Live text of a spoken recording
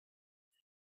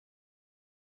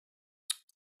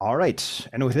All right.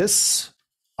 And with this,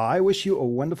 I wish you a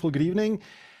wonderful good evening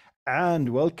and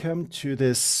welcome to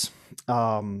this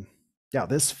February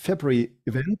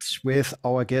event with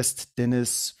our guest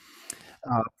Denis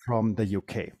from the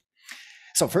UK.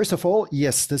 So first of all,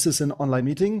 yes, this is an online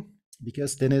meeting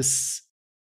because Denis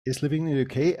is living in the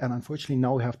UK and unfortunately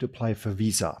now we have to apply for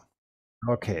visa.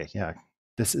 Okay, yeah,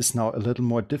 this is now a little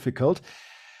more difficult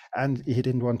and he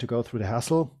didn't want to go through the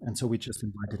hassle, and so we just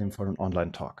invited him for an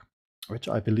online talk, which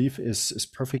I believe is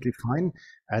perfectly fine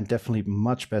and definitely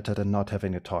much better than not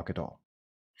having a talk at all.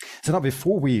 So now,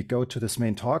 before we go to this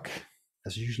main talk,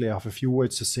 as usually, I have a few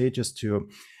words to say just to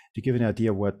give an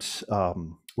idea what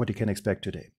you can expect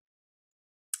today.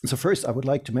 So first, I would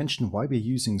like to mention why we're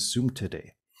using Zoom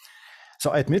today.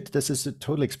 So I admit this is a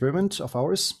total experiment of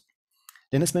ours.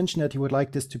 Denis mentioned that he would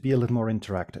like this to be a little more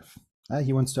interactive.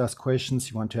 He wants to ask questions,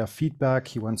 he wants to have feedback,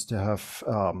 he wants to have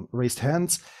raised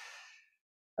hands.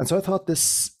 And so I thought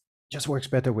this just works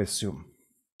better with Zoom.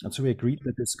 And so we agreed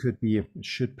that this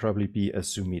should probably be a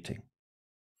Zoom meeting.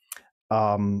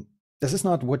 This is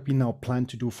not what we now plan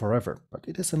to do forever, but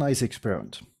it is a nice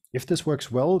experiment. If this works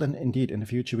well, then indeed in the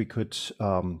future we could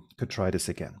try this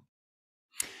again.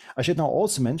 I should now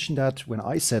also mention that when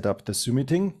I set up the Zoom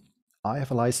meeting, I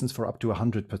have a license for up to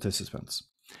 100 participants.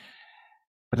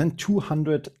 But then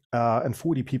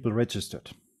 240 people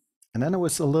registered. And then I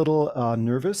was a little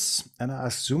nervous and I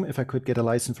asked Zoom if I could get a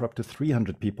license for up to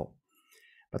 300 people.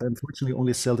 But I unfortunately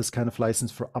only sell this kind of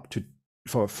license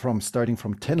from starting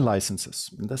from 10 licenses.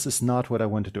 And this is not what I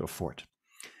wanted to afford.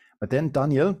 But then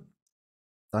Daniel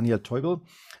Teubel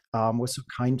was so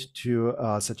kind to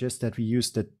suggest that we use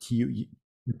the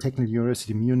Technical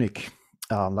University Munich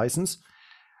license.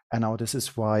 And now this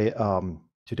is why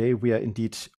today we are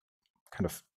indeed kind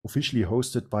of officially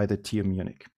hosted by the TU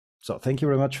Munich. So thank you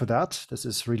very much for that. This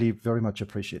is really very much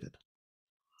appreciated.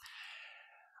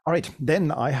 All right, then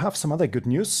I have some other good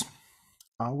news.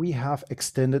 We have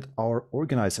extended our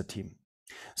organizer team.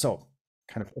 So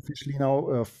kind of officially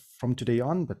now from today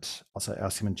on, but also I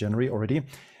asked him in January already,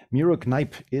 Miro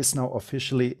Kneip is now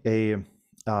officially a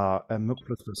MUC++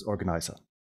 organizer.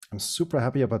 I'm super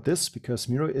happy about this because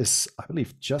Miro is, I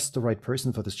believe, just the right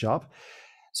person for this job.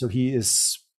 So he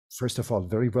is, first of all,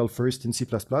 very well versed in C++,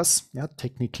 yeah,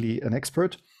 technically an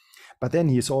expert, but then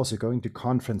he is also going to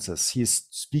conferences. He's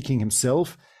speaking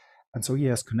himself, and so he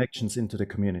has connections into the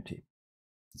community.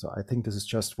 So I think this is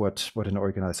just what an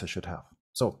organizer should have.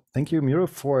 So thank you, Miro,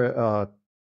 for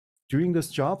doing this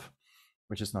job,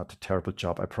 which is not a terrible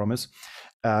job, I promise.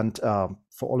 And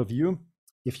for all of you,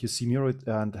 if you see Miro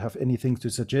and have anything to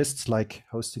suggest, like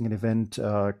hosting an event,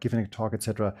 giving a talk,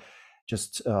 etc.,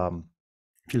 just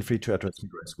feel free to address me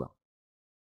as well.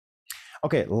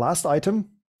 Okay, last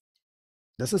item.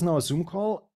 This is now a Zoom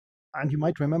call, and you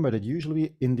might remember that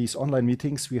usually in these online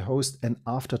meetings we host an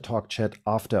after talk chat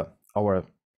after our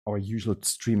usual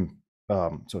stream,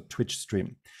 so Twitch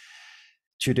stream.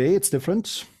 Today it's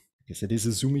different because it is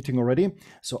a Zoom meeting already.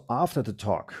 So after the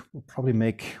talk, we'll probably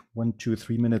make 1, 2,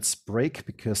 3 minutes break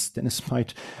because Denis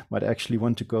might actually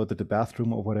want to go to the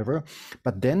bathroom or whatever.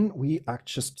 But then we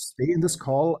just stay in this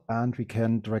call and we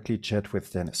can directly chat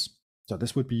with Denis. So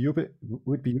this would be your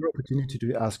opportunity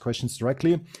to ask questions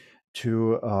directly,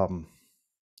 to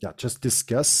just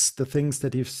discuss the things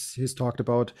that he's talked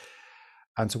about.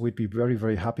 And so we'd be very,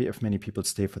 very happy if many people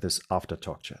stay for this after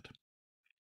talk chat.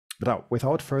 But now,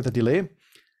 without further delay,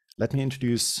 let me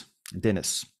introduce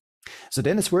Denis. So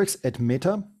Denis works at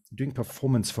Meta doing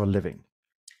performance for a living.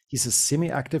 He's a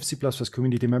semi-active C++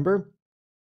 community member,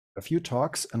 a few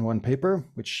talks and one paper,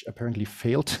 which apparently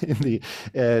failed in the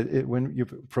when you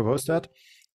proposed that.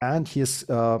 And he has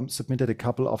submitted a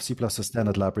couple of C++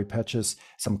 standard library patches,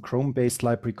 some Chrome-based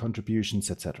library contributions,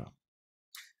 etc.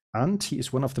 And he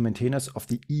is one of the maintainers of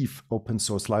the Eve open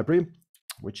source library,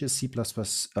 which is SIMD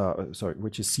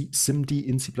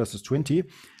in C++20.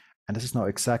 And this is now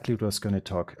exactly what I was going to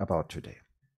talk about today.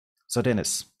 So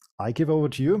Denis, I give over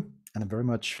to you, and I'm very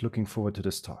much looking forward to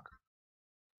this talk.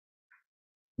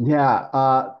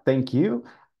 Yeah, thank you.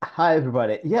 Hi,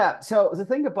 everybody. Yeah, so the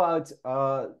thing about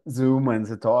Zoom and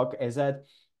the talk is that,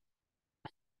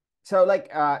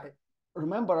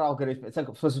 remember algorithm. It's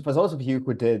like for those of you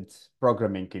who did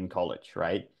programming in college,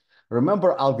 right?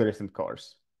 Remember algorithm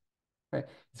course, right?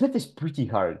 That is pretty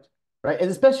hard, right? And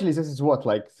especially this is what,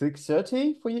 like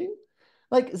 630 for you?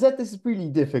 Like that is really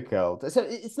difficult. So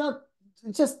it's not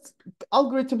it's just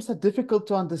algorithms are difficult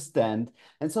to understand.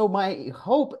 And so my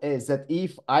hope is that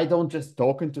if I don't just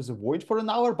talk into the void for an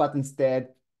hour, but instead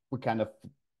we kind of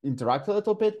interact a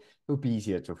little bit, it'll be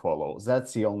easier to follow.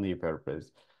 That's the only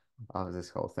purpose of this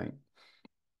whole thing.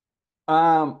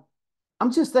 Um,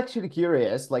 I'm just actually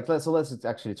curious. Like, let's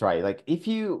actually try. Like, if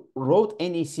you wrote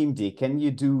any SIMD, can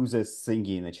you do this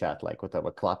thingy in the chat? Like,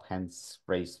 whatever, clap hands,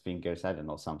 raise fingers, I don't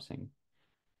know, something.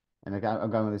 And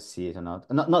I'm going to see it or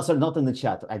not. Not, sorry, not in the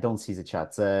chat. I don't see the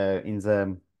chat. In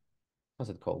the, what's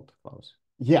it called? Klaus?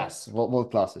 Yes. What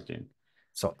class is doing?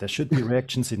 So there should be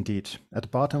reactions indeed. At the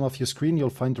bottom of your screen, you'll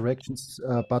find the reactions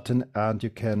button, and you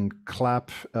can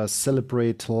clap,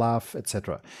 celebrate, laugh,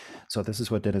 etc. So this is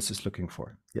what Dennis is looking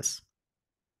for. Yes.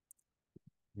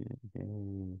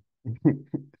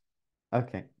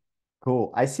 Okay,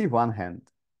 cool. I see one hand.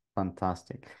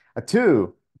 Fantastic.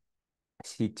 Two. I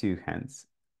see two hands.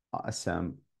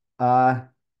 Awesome. Uh,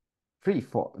 Three,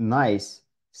 four. Nice.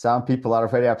 Some people are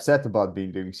very upset about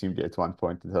being doing SIMD at one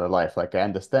point in their life. Like, I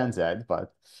understand that,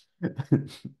 but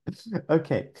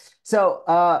okay. So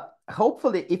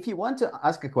hopefully if you want to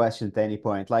ask a question at any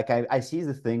point, like I see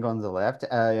the thing on the left,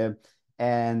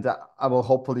 and I will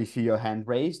hopefully see your hand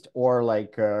raised, or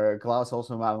like Klaus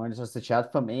also monitors the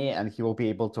chat for me, and he will be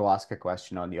able to ask a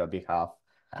question on your behalf,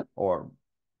 or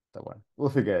whatever. We'll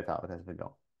figure it out as we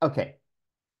go. Okay.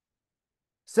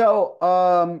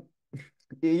 So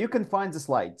you can find the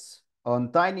slides on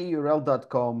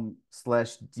tinyurl.com/dy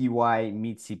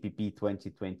meetcpp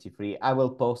 2023. I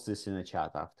will post this in the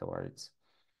chat afterwards.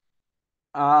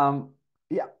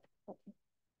 Yeah,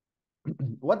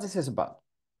 what this is about,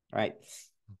 right?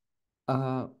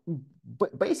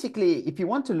 But basically, if you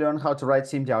want to learn how to write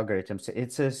SIMD algorithms,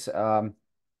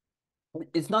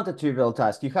 it's not a trivial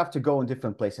task. You have to go in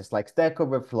different places like Stack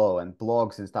Overflow and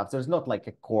blogs and stuff. There's not like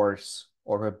a course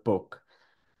or a book.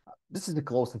 This is the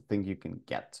closest thing you can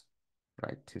get,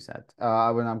 right, to that.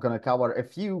 When I'm going to cover a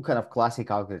few kind of classic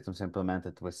algorithms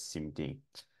implemented with SIMD.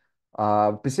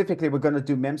 Specifically, we're going to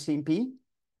do memcmp,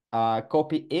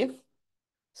 copy if,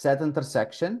 set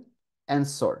intersection, and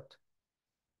sort.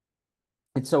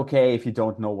 It's okay if you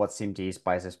don't know what SIMD is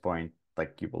by this point,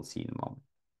 like you will see in a moment.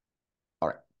 All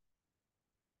right.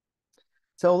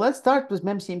 So let's start with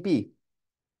memcmp.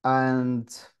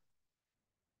 And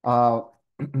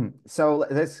so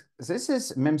this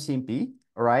is memcmp,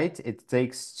 right? It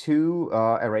takes two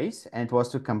arrays and it was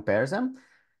to compare them.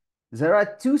 There are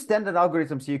two standard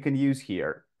algorithms you can use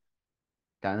here.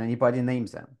 Can anybody name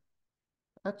them?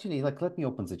 Actually, like, let me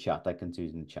open the chat. I can do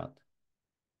it in the chat.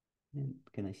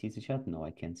 Can I see the chat? No,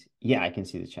 I can't see. Yeah, I can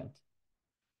see the chat.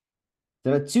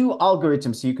 There are two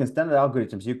algorithms standard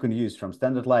algorithms you can use from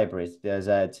standard libraries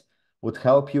that would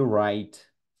help you write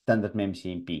standard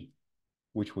memcmp,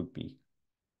 which would be.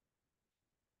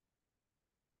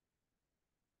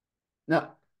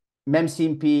 No,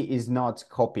 memcmp is not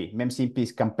copy. Memcmp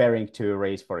is comparing two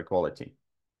arrays for equality.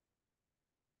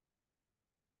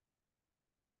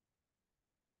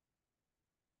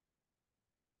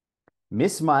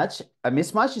 Mismatch. A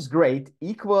mismatch is great.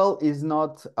 Equal is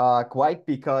not quite,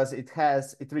 because it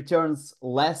returns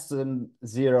less than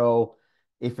 0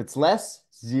 if it's less,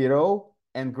 0,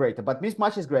 and greater. But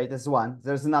mismatch is great as one.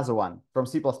 There's another one from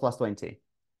C++20.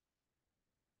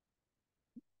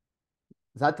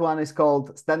 That one is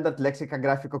called standard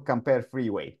lexicographical compare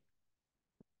freeway.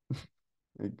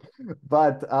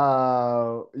 But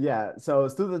yeah, so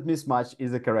student mismatch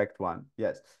is the correct one.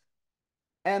 Yes.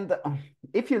 And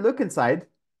if you look inside,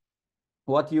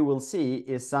 what you will see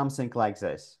is something like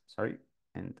this. Sorry.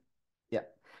 And yeah.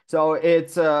 So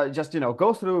it's just,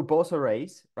 go through both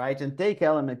arrays, right? And take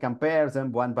element, compare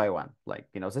them one by one.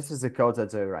 Like, this is the code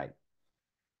that they write.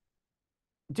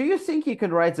 Do you think you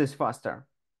can write this faster?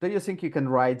 Do you think you can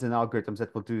write an algorithm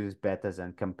that will do this better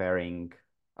than comparing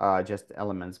just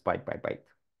elements byte by byte?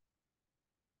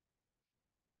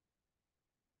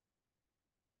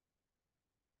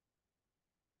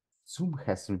 Zoom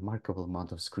has a remarkable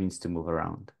amount of screens to move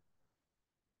around.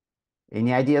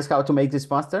 Any ideas how to make this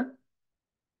faster?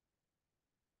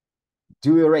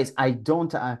 Do erase. I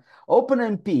don't.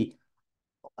 OpenMP.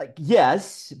 Like,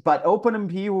 yes, but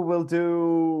OpenMP we will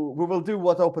do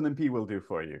what OpenMP will do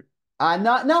for you.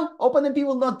 No, OpenMP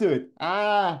will not do it.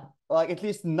 Like, at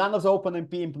least none of the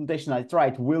OpenMP implementation I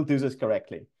tried will do this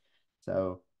correctly.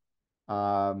 So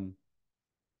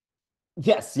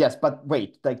yes, but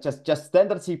wait, like just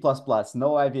standard C++, no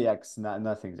IVX,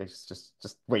 nothing.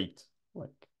 Just wait.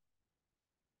 Like,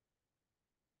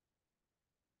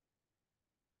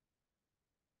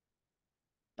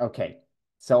 okay.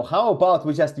 So how about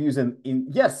we just use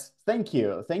yes, thank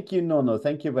you. Thank you, Nono.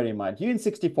 Thank you very much.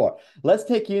 Uint64. Let's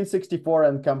take Uint64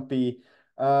 and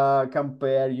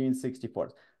compare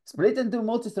Uint64. Split and do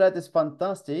multithread is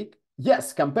fantastic.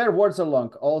 Yes, compare words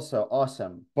along, also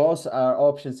awesome. Both are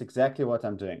options, exactly what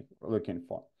I'm looking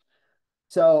for.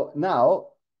 So now,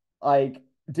 like,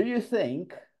 do you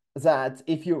think that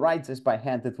if you write this by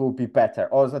hand, it will be better,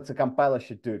 or that the compiler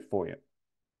should do it for you?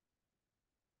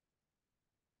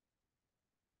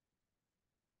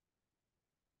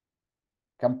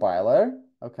 Compiler,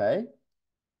 okay.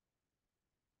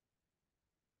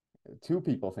 Two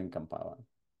people think compiler.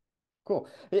 Cool.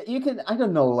 You can, I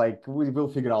don't know, like we will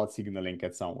figure out signaling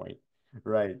at some way,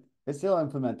 right? A still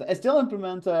implementer. A still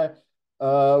implementer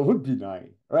would be nice,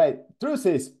 right? Truth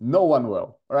is, no one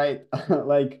will, right?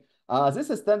 Like this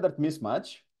is standard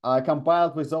mismatch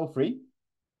compiled with O3.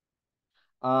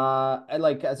 And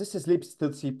like this is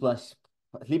libc++,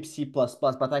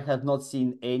 but I have not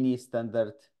seen any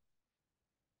standard.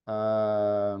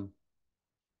 Um,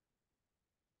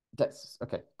 That's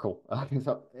okay, cool.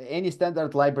 So any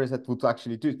standard libraries that would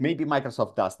actually do it, maybe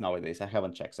Microsoft does nowadays. I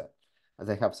haven't checked that, as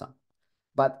I have some.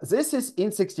 But this is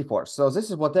in64. So this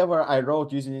is whatever I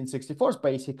wrote using in64,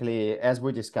 basically, as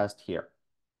we discussed here.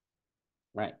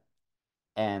 Right.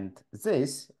 And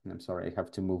this, and I'm sorry, I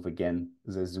have to move again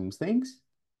the zoom things,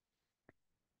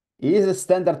 is a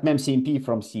standard memcmp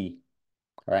from C.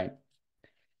 Right.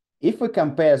 If we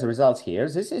compare the results here,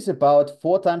 this is about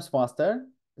 4 times faster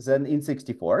than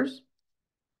in64s.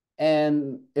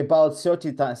 And about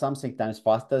 30 something times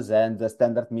faster than the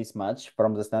standard mismatch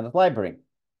from the standard library.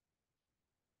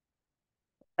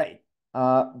 Right.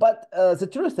 But the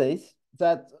truth is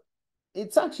that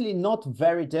it's actually not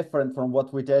very different from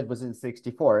what we did within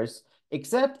 64s,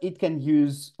 except it can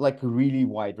use like really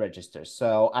wide registers.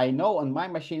 So I know on my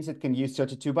machines it can use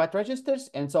 32-byte registers,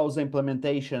 and so the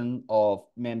implementation of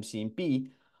memcmp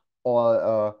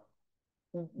or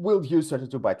will use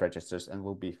 32-byte registers and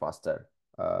will be faster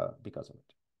because of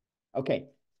it. Okay,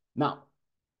 now,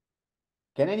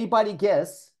 can anybody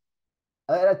guess?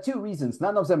 There are two reasons,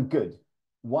 none of them good.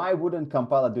 Why wouldn't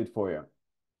compiler do it for you?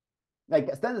 Like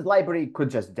a standard library could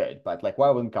just do it, but like why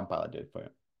wouldn't compiler do it for you?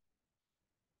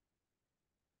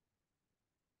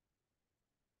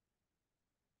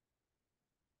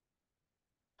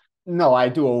 No, I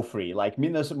do O3. Like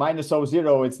minus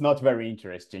O0, it's not very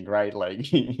interesting, right?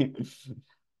 Like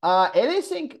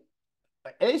anything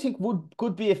anything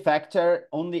could be a factor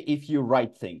only if you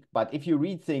write thing. But if you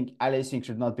read thing, anything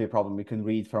should not be a problem. You can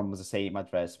read from the same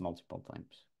address multiple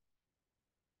times.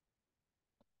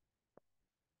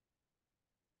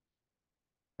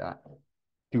 Uh,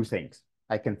 Two things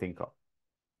I can think of.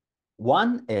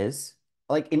 One is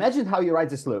like imagine how you write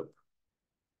this loop.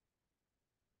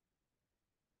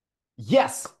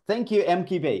 Yes, thank you,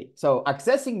 MKB. So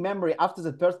accessing memory after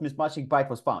the first mismatching byte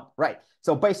was found. Right.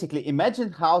 So basically,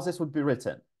 imagine how this would be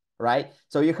written. Right.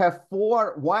 So you have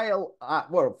for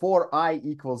I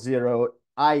equals 0,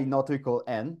 I not equal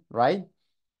n. Right.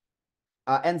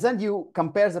 And then you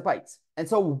compare the bytes. And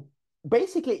so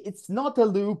basically, it's not a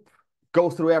loop,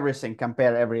 go through everything,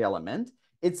 compare every element.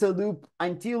 It's a loop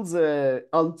until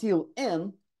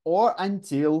n or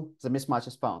until the mismatch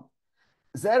is found.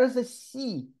 There is a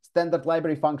C standard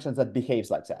library function that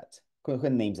behaves like that. Who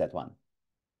names that one?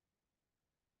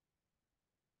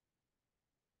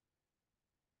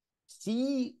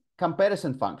 C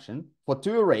comparison function for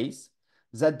two arrays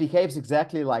that behaves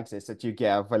exactly like this, that you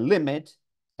give a limit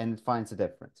and it finds a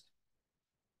difference.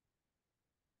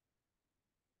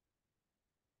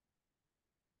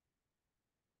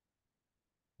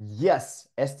 Yes,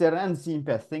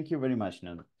 strcmp. Thank you very much,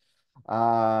 Nano.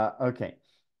 Okay.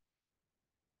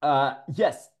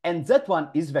 Yes, and that one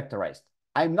is vectorized.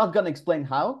 I'm not going to explain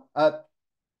how.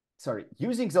 Sorry,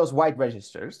 using those white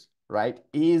registers, right,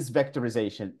 is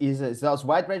vectorization. Those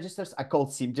white registers are called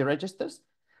SIMD registers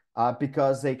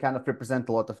because they kind of represent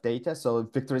a lot of data. So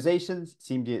vectorization,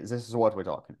 SIMD, this is what we're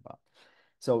talking about.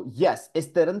 So yes,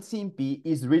 strcmp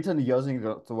is written using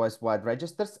those white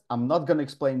registers. I'm not going to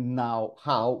explain now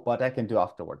how, but I can do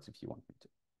afterwards if you want me to.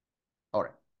 All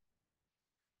right.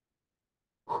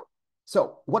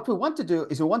 So what we want to do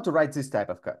is we want to write this type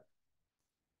of code.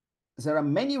 There are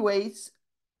many ways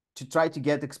to try to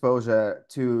get exposure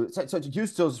so to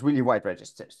use those really wide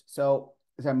registers. So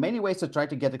there are many ways to try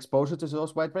to get exposure to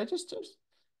those wide registers.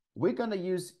 We're going to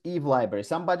use Eve library.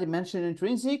 Somebody mentioned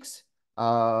intrinsics.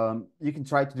 You can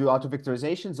try to do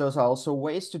auto-vectorization. Those are also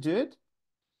ways to do it.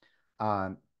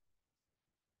 Yeah.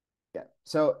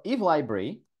 So Eve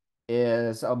library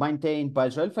is maintained by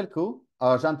Joël Falcou,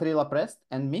 Jean-Thierry Lapreste,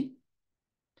 and me.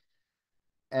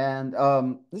 And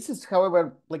this is,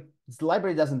 however, like the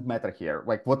library doesn't matter here.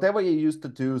 Like whatever you use to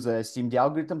do the SIMD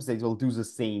algorithms, they will do the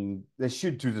same. They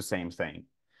should do the same thing,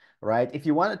 right? If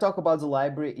you want to talk about the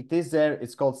library, it is there.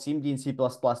 It's called SIMD in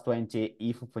C++20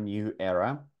 if of a new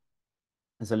era.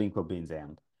 The link will be in the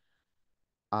end.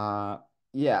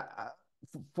 Yeah,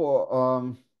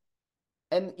 for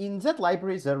and in that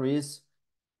library there is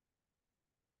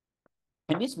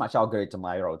a mismatch algorithm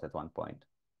I wrote at one point.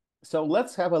 So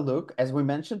let's have a look. As we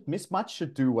mentioned, mismatch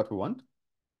should do what we want.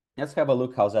 Let's have a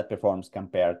look how that performs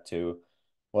compared to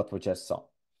what we just saw.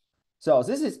 So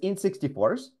this is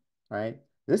int64s, right?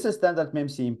 This is standard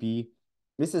memcmp.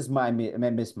 This is my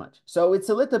mismatch. So it's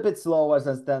a little bit slower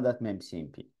than standard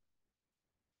memcmp.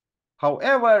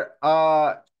 However,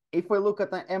 if we look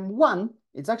at the M1,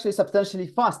 it's actually substantially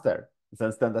faster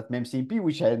than standard memcmp,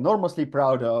 which I'm enormously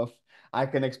proud of. I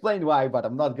can explain why, but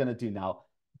I'm not going to do now.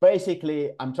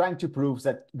 Basically, I'm trying to prove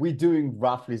that we're doing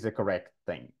roughly the correct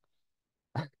thing.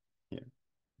 Yeah.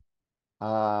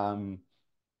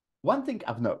 One thing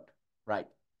I've noted, right,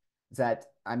 that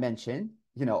I mentioned,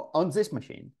 on this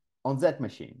machine, on that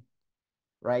machine,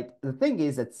 right? The thing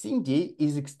is that SIMD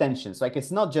is extensions. Like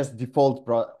it's not just default,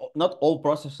 not all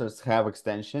processors have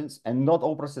extensions and not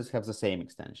all processors have the same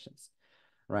extensions,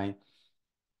 right?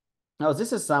 Now,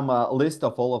 this is some list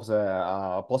of all of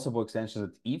the possible extensions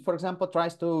that Eve, for example,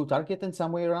 tries to target in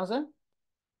some way or other.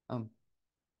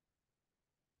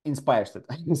 Inspires it,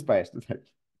 inspires it.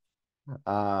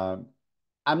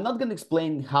 I'm not going to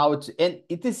explain how to, and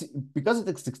it is because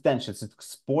it's extensions,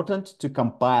 it's important to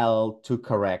compile to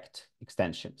correct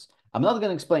extensions. I'm not going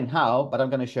to explain how, but I'm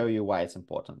going to show you why it's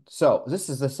important. So this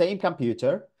is the same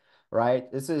computer,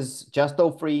 right? This is just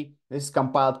O3. This is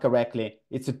compiled correctly.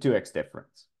 It's a 2x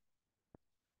difference.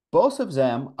 Both of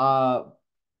them are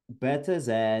better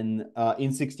than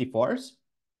int64s,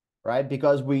 right?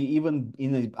 Because we even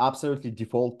in an absolutely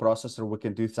default processor, we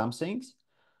can do some things,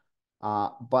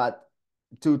 but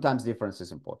 2 times difference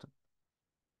is important.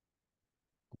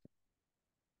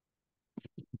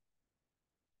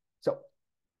 So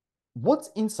what's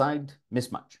inside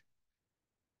mismatch?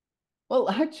 Well,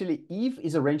 actually, if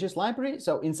is a ranges library.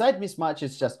 So inside mismatch,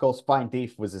 it's just called find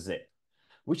if with a zip,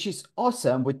 which is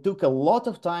awesome. We took a lot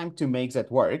of time to make that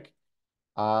work,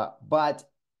 but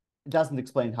it doesn't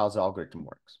explain how the algorithm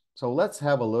works. So let's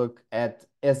have a look at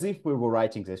as if we were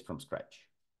writing this from scratch.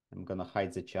 I'm going to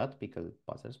hide the chat because it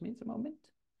bothers me at the moment.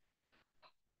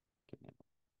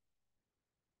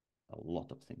 A lot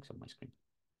of things on my screen.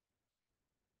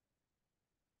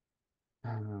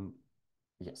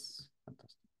 Yes,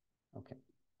 fantastic. Okay.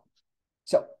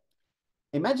 So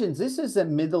imagine this is the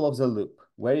middle of the loop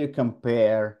where you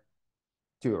compare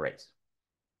 2 arrays.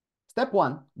 Step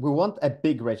 1, we want a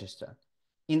big register.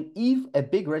 In Eve, a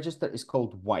big register is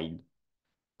called wide.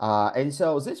 And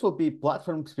so this will be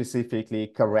platform specifically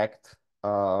correct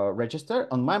register.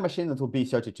 On my machine, it will be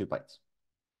 32 bytes.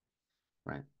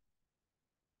 Right.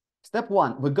 Step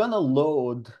 1, we're gonna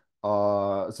load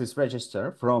this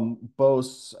register from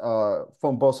both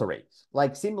arrays,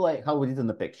 like similar how we did in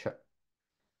the picture.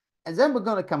 And then we're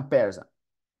gonna compare them.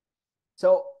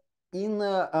 So in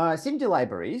SIMD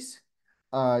libraries,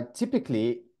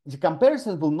 typically the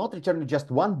comparison will not return you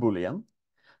just one Boolean,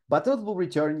 but it will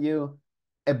return you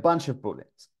a bunch of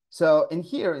Booleans. So in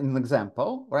here, in an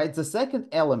example, right, the second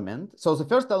element, so the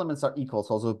first elements are equal,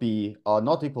 so they'll be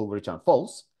not equal will return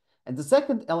false. And the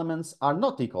second elements are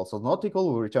not equal, so not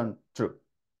equal will return true,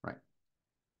 right?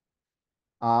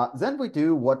 Then we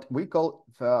do what we call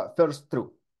first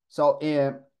true. So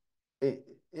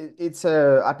it's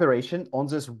an operation on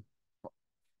this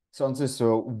on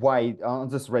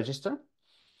this register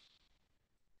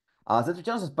that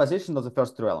returns the position of the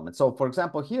first true element. So for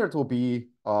example, here it will be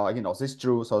this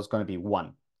true, so it's going to be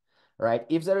 1, right?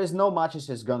 If there is no matches,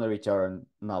 it's going to return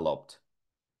null opt.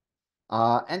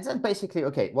 And then basically,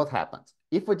 okay, what happens?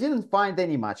 If we didn't find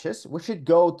any matches, we should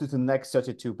go to the next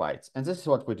 32 bytes. And this is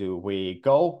what we do. We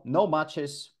go, no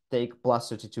matches, take plus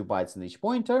 32 bytes in each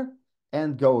pointer,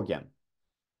 and go again.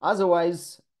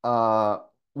 Otherwise,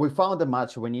 we found a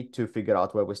match. We need to figure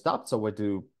out where we stopped. So we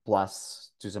do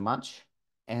plus to the match,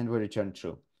 and we return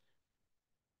true.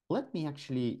 Let me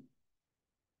actually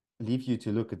leave you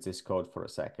to look at this code for a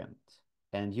second,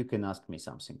 and you can ask me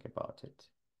something about it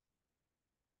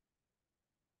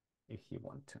if you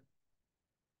want to.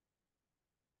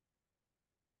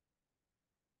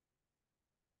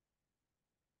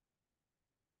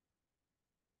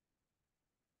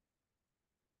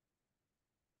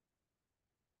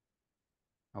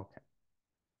 Okay.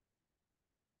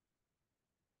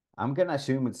 I'm going to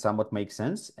assume it somewhat makes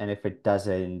sense. And if it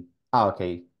doesn't,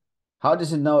 okay. How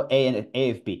does it know A and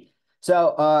AFB?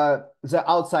 So the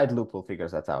outside loop will figure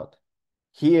that out.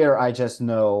 Here, I just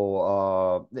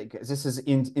know this is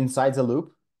inside the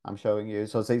loop I'm showing you.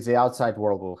 So the outside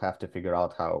world will have to figure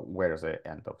out where's the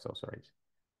end of those arrays.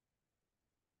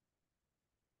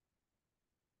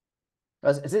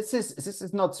 This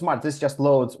is not smart. This just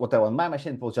loads whatever. On my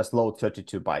machine, it will just load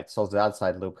 32 bytes. So the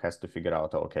outside loop has to figure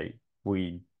out, okay,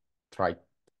 we tried.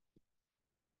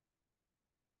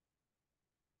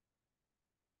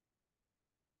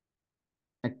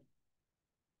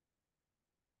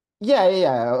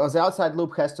 Yeah. The outside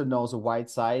loop has to know the wide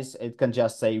size. It can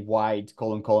just say wide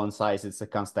colon size. It's a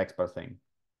const expert thing.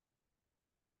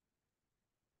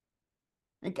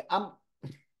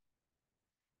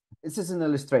 This is an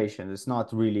illustration. It's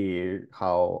not really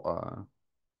how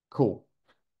cool.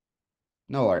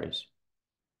 No worries.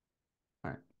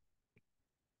 All right.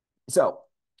 So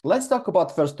let's talk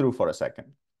about first true for a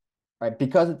second, right?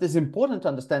 Because it is important to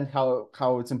understand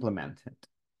how it's implemented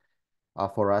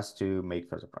for us to make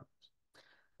further progress.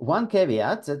 One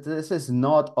caveat that this is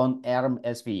not on ARM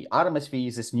SV. ARM SV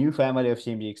is this new family of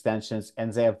SIMD extensions,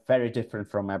 and they are very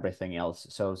different from everything else.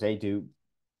 So they do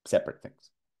separate things.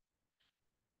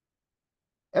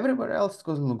 Everywhere else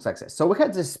looks like this. So we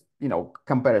had this,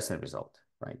 comparison result,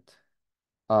 right?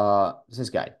 This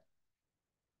guy.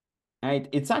 Right?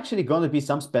 It's actually going to be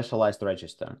some specialized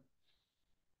register.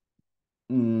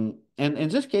 And in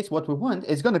this case, what we want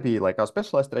is going to be like a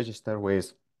specialized register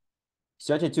with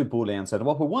 32 booleans. And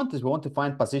what we want is we want to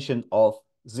find position of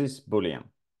this boolean.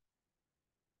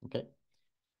 Okay.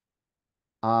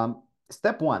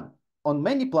 Step one, on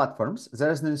many platforms,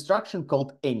 there is an instruction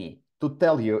called any to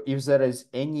tell you if there is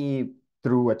any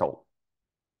true at all.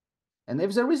 And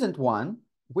if there isn't one,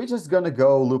 we're just going to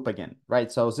go loop again,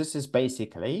 right? So this is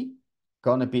basically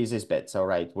going to be this bit. So,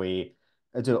 right, we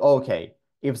do, okay,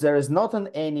 if there is not an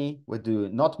any, we do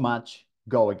not much,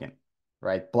 go again,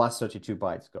 right? Plus 32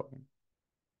 bytes, go again.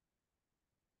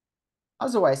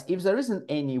 Otherwise, if there isn't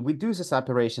any, we do these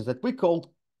operations that we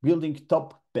call building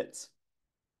top bits.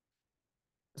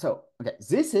 So, okay,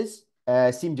 this is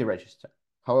a SIMD register.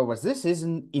 However, this is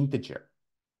an integer.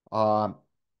 So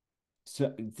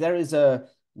there is a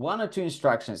one or two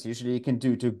instructions usually you can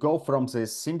do to go from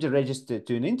this SIMD register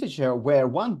to an integer where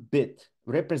one bit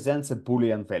represents a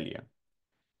Boolean value.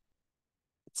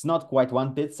 It's not quite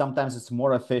one bit. Sometimes it's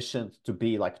more efficient to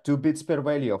be like 2 bits per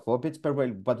value or 4 bits per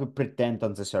value, but we pretend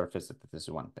on the surface that it is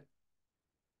 1 bit.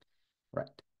 Right.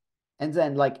 And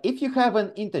then like if you have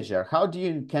an integer, how do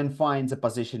you can find the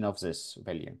position of this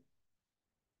value?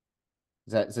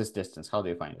 This distance, how do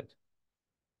you find it?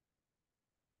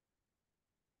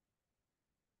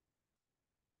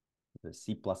 The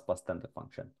C++ standard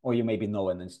function, or you maybe know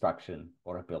an instruction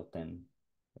or a built-in.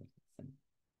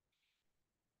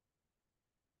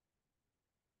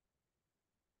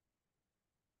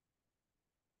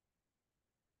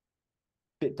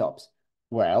 Bit tops.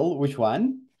 Well, which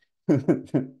one? I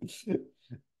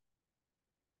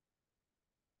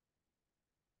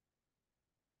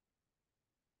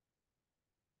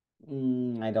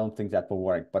don't think that will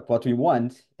work. But what we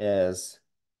want is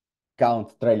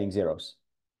count trailing zeros.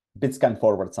 Bit scan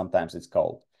forward, sometimes it's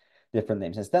called. Different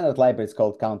names. In standard library, it's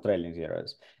called count trailing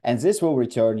zeros. And this will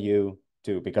return you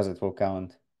to, because it will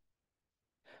count,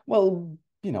 well,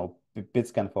 bit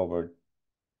scan forward.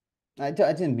 I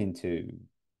didn't mean to.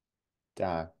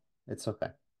 It's okay.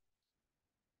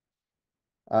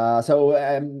 So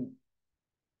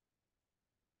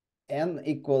n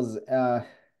equals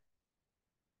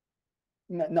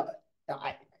no,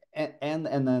 and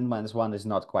then minus one is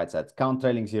not quite set. Count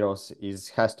trailing zeros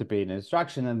has to be an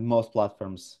instruction, and most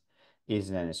platforms is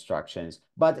an instructions.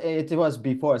 But it was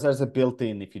before. There's a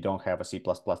built-in if you don't have a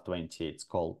C++20, it's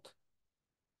called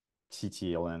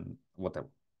TTL and whatever.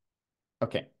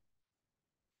 Okay.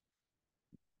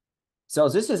 So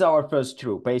this is our first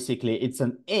true. Basically, it's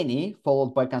an any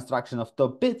followed by construction of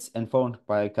top bits and followed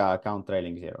by count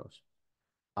trailing zeros.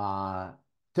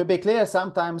 To be clear,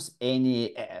 sometimes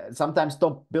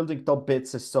building top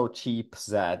bits is so cheap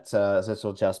that this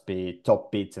will just be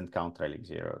top bits and count trailing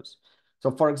zeros.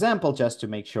 So for example, just to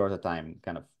make sure that I'm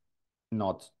kind of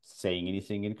not saying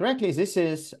anything incorrectly, this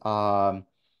is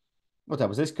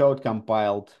whatever, this code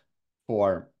compiled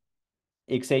for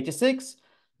x86.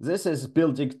 This is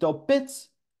building top bits.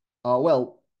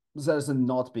 Well, there's a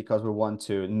not because we want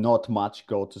to not much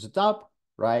go to the top,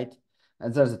 right?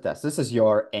 And there's a test. This is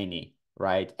your any,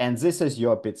 right? And this is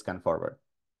your bit scan forward.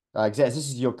 This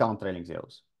is your count trailing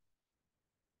zeros.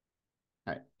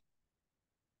 All right.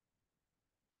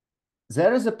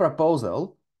 There is a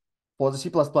proposal for the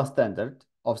C++ standard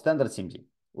of standard SIMD.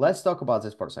 Let's talk about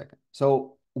this for a second.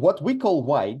 So what we call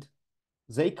wide,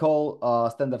 they call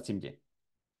standard SIMD.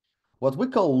 What we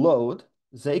call load,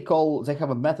 they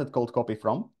have a method called copy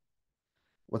from.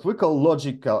 What we call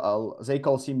logical, they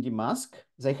call SIMD mask.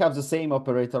 They have the same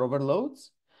operator overloads.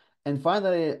 And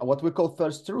finally, what we call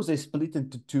first true, they split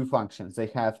into two functions. They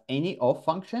have any of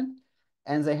function,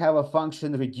 and they have a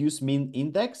function reduce min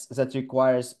index that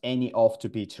requires any of to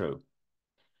be true.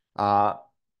 I'm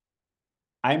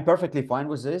perfectly fine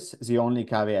with this. The only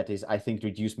caveat is I think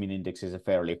reduce min index is a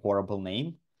fairly horrible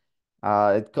name.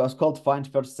 It was called find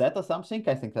first set or something.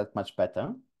 I think that's much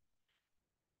better.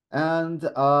 And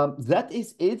that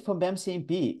is it for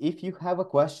memcmp. If you have a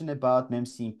question about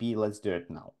memcmp, let's do it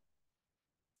now.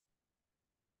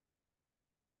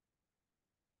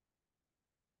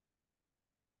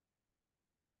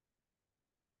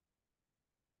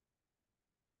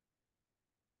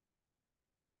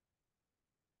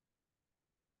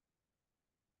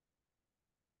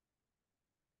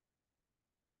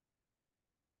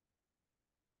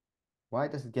 Why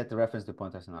does it get the reference to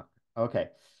pointers and not?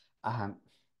 Okay. Um,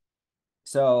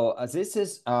 so this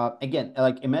is again,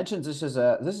 like imagine this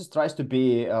is tries to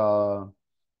be um,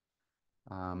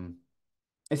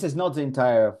 this is not the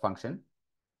entire function.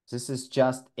 This is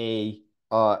just a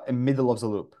middle of the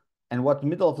loop. And what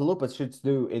middle of the loop it should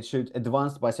do, it should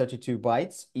advance by 32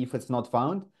 bytes if it's not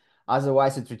found.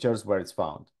 Otherwise, it returns where it's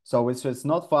found. So if it's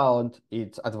not found,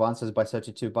 it advances by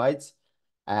 32 bytes.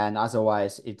 And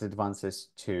otherwise, it advances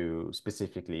to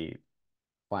specifically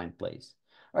find place.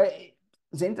 All right.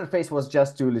 The interface was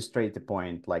just to illustrate the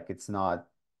point, like it's not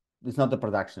the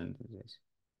production interface.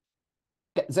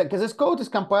 Because this code is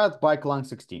compiled by Clang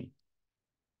 16.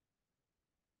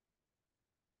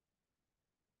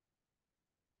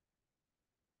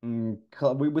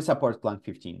 We support Clang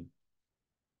 15.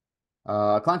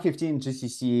 Clang 15,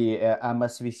 GCC,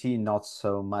 MSVC, not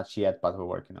so much yet, but we're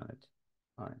working on it.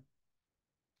 All right.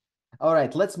 All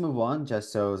right, let's move on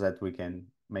just so that we can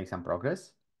make some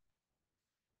progress.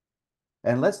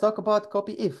 And let's talk about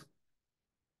copy if.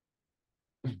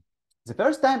 The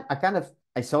first time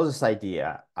I saw this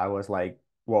idea, I was like,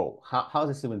 whoa, how is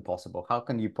this even possible? How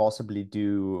can you possibly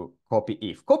do copy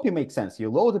if? Copy makes sense. You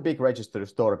load a big register,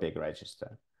 store a big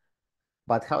register.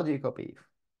 But how do you copy if?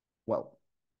 Well,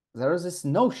 there is this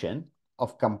notion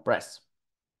of compress.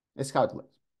 It's how it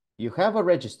looks. You have a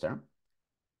register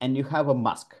and you have a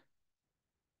mask,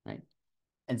 right?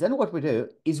 And then what we do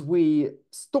is we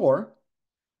store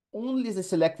only the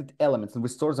selected elements and we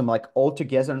store them like all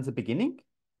together in the beginning.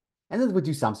 And then we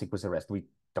do something with the rest. We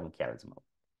don't care at the moment.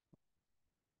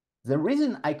 The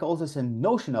reason I call this a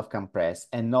notion of compress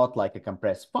and not like a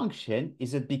compress function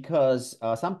is it because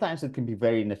sometimes it can be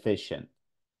very inefficient.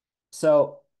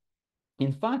 So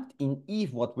in fact, in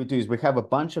if what we do is we have a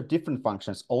bunch of different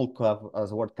functions, all have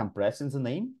the word compress in the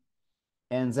name,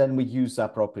 and then we use the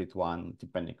appropriate one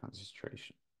depending on the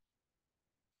situation.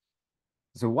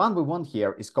 The one we want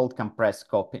here is called compress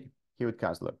copy. Here it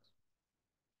comes, look.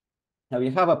 Now you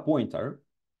have a pointer,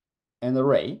 an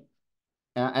array,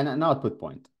 and an output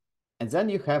point. And then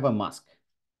you have a mask.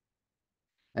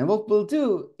 And what we'll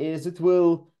do is it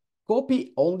will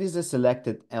copy only the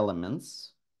selected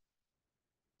elements.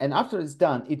 And after it's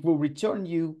done, it will return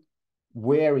you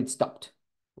where it stopped,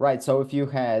 right? So if you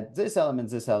had this element,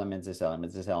 this element, this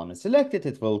element, this element selected,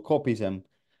 it will copy them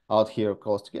out here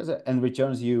close together and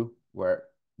returns you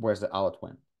where's the out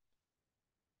went.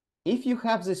 If you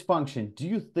have this function, do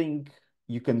you think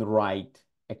you can write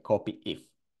a copy if?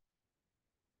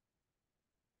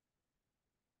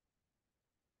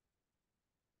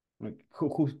 Like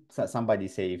somebody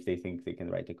say if they think they can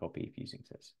write a copy if using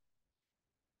this.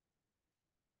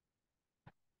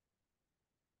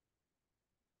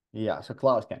 Yeah, so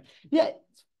Klaus can. Yeah,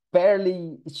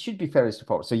 it should be fairly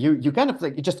straightforward. So you kind of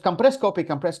like you just compress copy,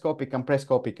 compress copy, compress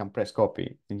copy, compress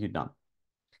copy, and you're done.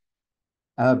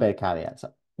 Bad caveat.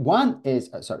 So one is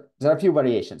sorry, there are a few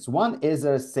variations. One is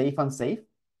safe unsafe.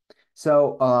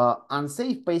 So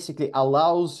unsafe basically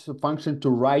allows the function to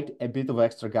write a bit of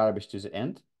extra garbage to the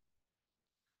end.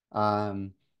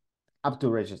 Up to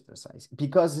register size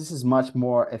because this is much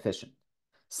more efficient.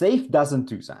 Safe doesn't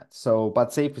do that. So,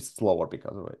 but safe is slower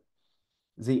because of it.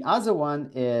 The other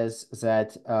one is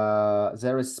that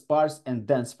there is sparse and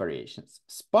dense variations.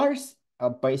 Sparse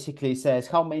basically says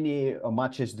how many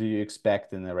matches do you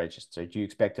expect in a register? Do you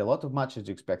expect a lot of matches? Do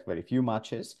you expect very few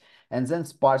matches? And then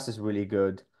sparse is really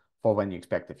good for when you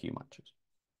expect a few matches.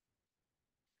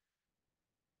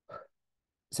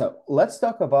 So let's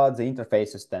talk about the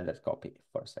interface of standard copy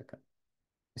for a second.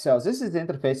 So this is the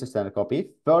interface of standard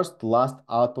copy. First, last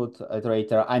output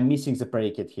iterator. I'm missing the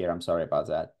predicate here. I'm sorry about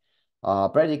that.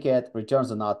 Predicate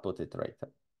returns an output iterator.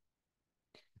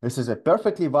 This is a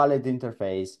perfectly valid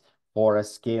interface for a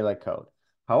scalar code.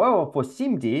 However, for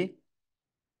SIMD,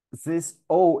 this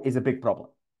O is a big problem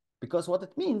because what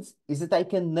it means is that I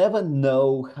can never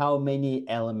know how many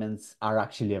elements are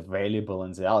actually available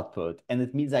in the output. And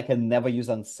it means I can never use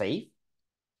unsafe,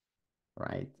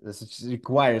 right? This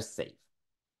requires safe.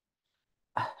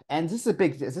 And this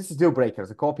is a deal breaker.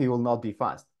 The copy will not be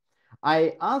fast.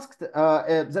 I asked,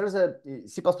 there is a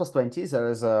C++ 20, there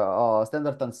is a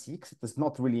standard on 6. It is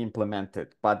not really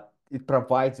implemented, but it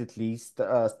provides at least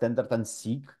standard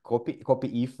unseek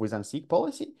copy if with unseek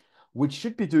policy, which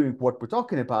should be doing what we're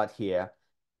talking about here,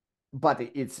 but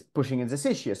it's pushing in this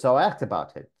issue. So I asked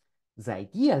about it. The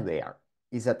idea there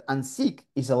is that unseek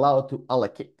is allowed to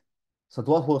allocate. So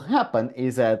what will happen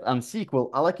is that unseek will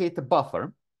allocate a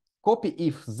buffer, copy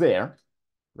if there,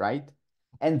 right?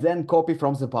 And then copy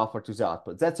from the buffer to the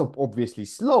output. That's obviously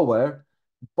slower,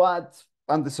 but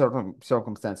under certain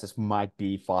circumstances might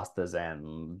be faster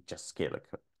than just scaling.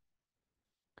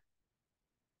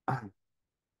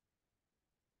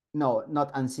 No,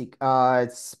 not unseek.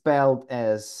 It's spelled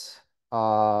as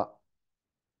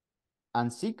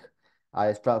unseek.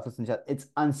 It's spelled in chat. It's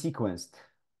unsequenced.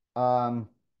 Um,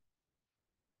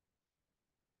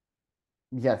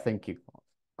 yeah, thank you.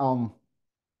 Um,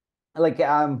 like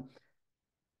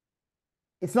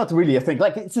it's not really a thing.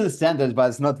 Like it's a standard, but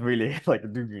it's not really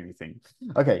like doing anything.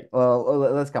 Okay, well,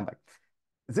 let's come back.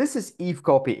 This is if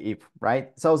copy if,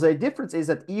 right? So the difference is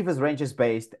that if is ranges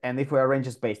based, and if we are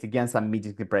ranges based against some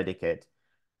immediate predicate,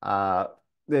 uh,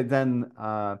 then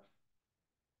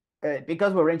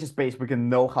because we're ranges based, we can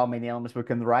know how many elements we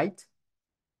can write.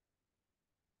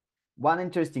 One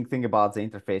interesting thing about the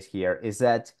interface here is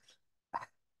that,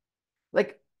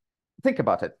 like, think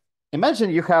about it.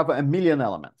 Imagine you have 1,000,000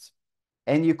 elements,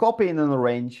 and you copy in a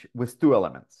range with 2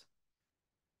 elements.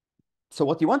 So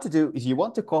what you want to do is you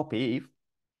want to copy if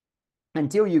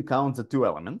until you count the 2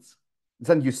 elements,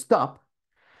 then you stop,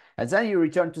 and then you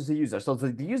return to the user. So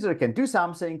that the user can do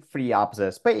something, free up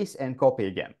the space, and copy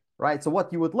again, right? So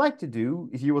what you would like to do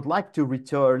is you would like to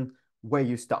return where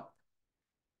you stopped.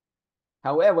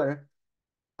 However,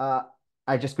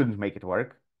 I just couldn't make it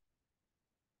work.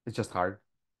 It's just hard.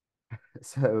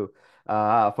 So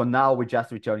for now, we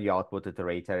just return your output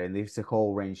iterator, and if the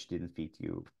whole range didn't fit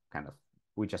you,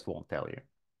 we just won't tell you.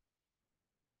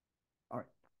 All right.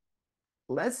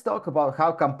 Let's talk about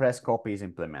how compressed copy is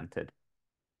implemented.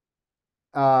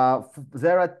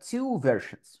 There are 2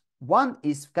 versions. One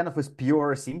is kind of with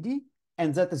pure SIMD,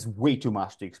 and that is way too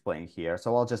much to explain here.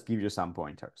 So I'll just give you some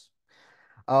pointers.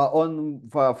 On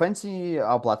fancy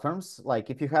platforms, like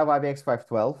if you have IBX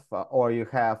 512 or you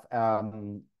have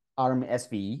ARM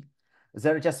SVE,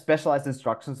 there are just specialized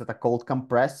instructions that are called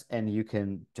compress, and you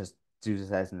can just do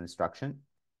this as an instruction.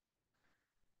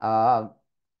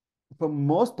 For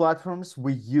most platforms,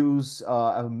 we use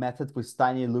a method with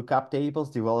tiny lookup tables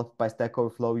developed by Stack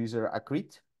Overflow user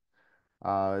Akrit.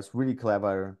 It's really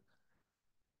clever.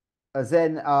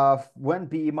 Then when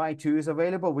BMI2 is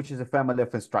available, which is a family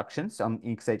of instructions on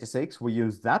x86, we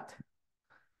use that.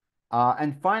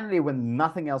 And finally, when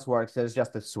nothing else works, there's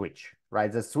just a switch,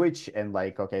 right? The switch and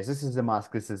like, okay, this is the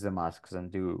mask, this is the mask, and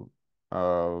do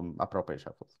appropriate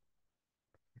shuffles.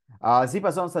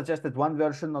 Zipazone suggested one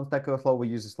version on Stack Overflow. We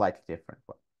use a slightly different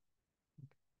one.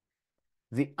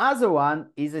 The other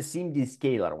one is a SIMD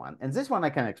scalar one, and this one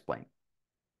I can explain.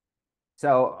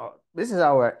 So this is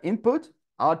our input,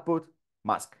 output,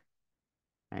 mask.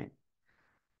 Right?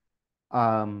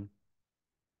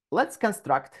 Let's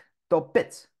construct top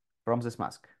bits from this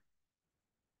mask.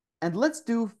 And let's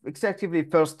do effectively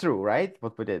first through, right?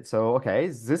 What we did. So, okay,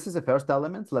 this is the first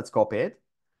element. Let's copy it.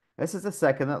 This is the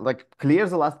second, like clear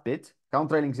the last bit, count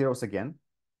trailing zeros again,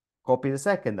 copy the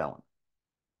second element.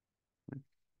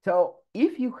 So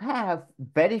if you have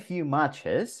very few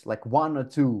matches, like 1 or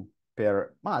 2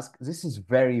 per mask, this is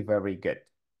very, very good.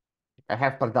 I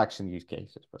have production use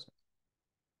cases.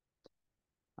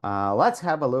 Let's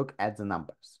have a look at the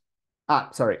numbers.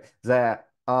 Sorry.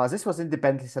 This was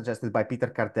independently suggested by Peter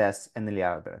Cardes and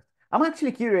Eliade. I'm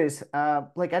actually curious,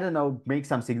 like, I don't know, make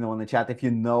some signal in the chat if you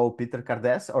know Peter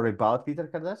Cardes or about Peter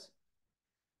Cardes.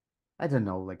 I don't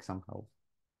know, like somehow.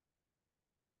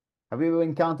 Have you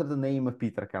encountered the name of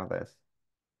Peter Cardes?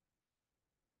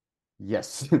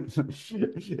 Yes.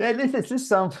 Yeah, this is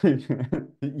something.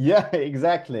 Yeah,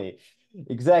 exactly.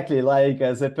 Exactly. Like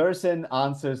the person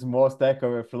answers more Stack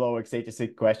Overflow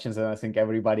x86 questions than I think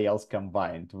everybody else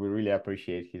combined. We really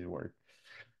appreciate his work.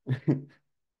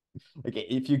 Okay,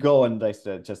 if you go and like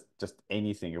just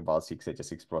anything about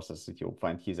x86 processes, you'll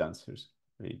find his answers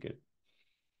really good.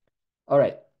 All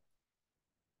right.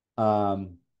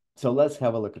 So let's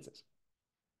have a look at this.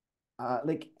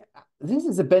 Like this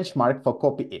is a benchmark for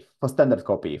copy if, for standard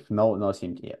copy if, no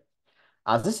SIMD yet.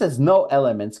 This has no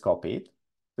elements copied.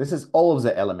 This is all of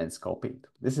the elements copied.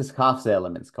 This is half the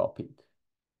elements copied,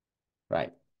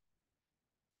 right?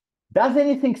 Does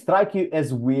anything strike you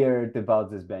as weird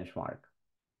about this benchmark?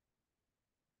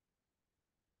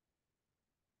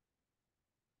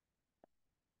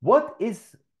 What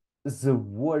is the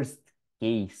worst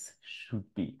case should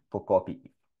be for copy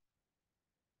if?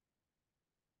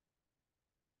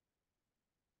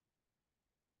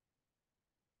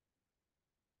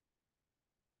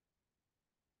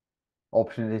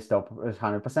 Option is stop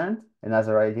 100%. And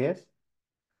other ideas?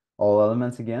 All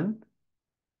elements again?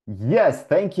 Yes,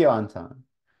 thank you, Anton.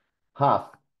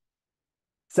 Half.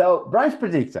 So branch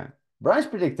predictor,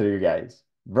 you guys.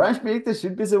 Branch predictor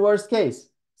should be the worst case.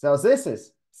 So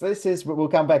we'll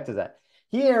come back to that.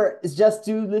 Here is just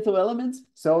two little elements.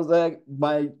 So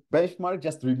my benchmark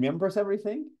just remembers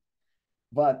everything.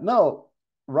 But no,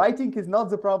 writing is not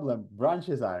the problem.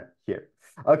 Branches are here.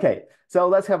 Okay, so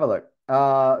let's have a look.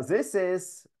 This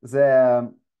is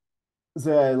the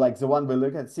one we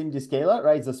look at, SIMD scalar,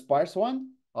 right? The sparse one.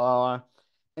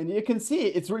 And you can see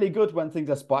it's really good when things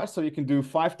are sparse. So you can do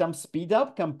 5 times speed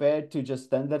up compared to just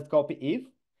standard copy if.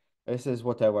 This is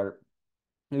whatever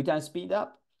 2 times speed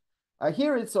up.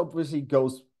 Here it's obviously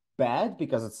goes bad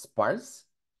because it's sparse.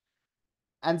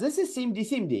 And this is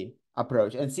SIMD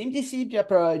approach. And SIMD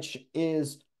approach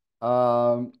is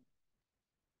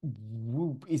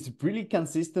really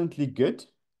consistently good,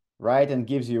 right? And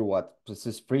gives you what? This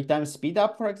is 3 times speed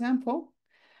up, for example,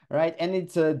 right? And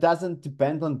it doesn't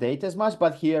depend on data as much,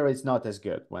 but here it's not as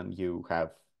good when you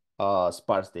have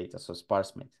sparse data. So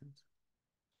sparse makes sense.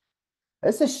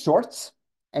 This is shorts.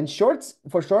 And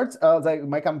for shorts, like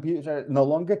my computer no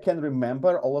longer can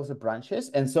remember all of the branches.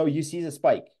 And so you see the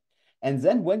spike. And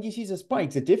then when you see the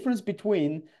spike, the difference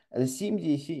between the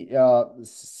SIMD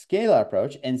scalar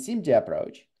approach and SIMD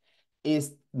approach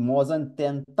is more than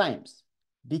 10 times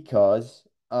because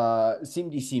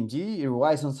SIMD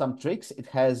relies on some tricks.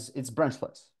 It's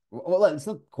branchless. Well, it's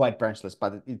not quite branchless,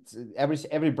 but it's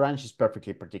every branch is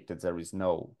perfectly predicted. There is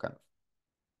no kind of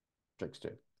tricks to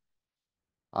it.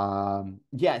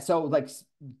 Yeah, so like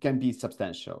can be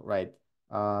substantial, right?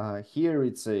 Here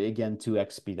it's again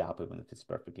 2x speed up even if it's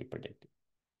perfectly predicted.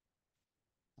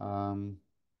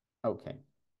 Okay.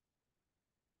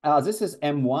 This is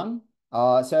M1.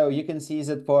 So you can see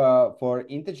that for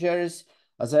integers,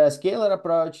 the scalar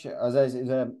approach,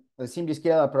 the SIMD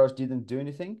scalar approach didn't do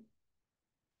anything.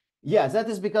 Yeah, that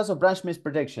is because of branch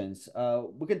mispredictions.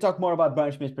 We can talk more about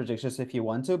branch mispredictions if you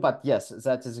want to, but yes,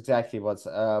 that is exactly what's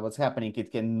happening.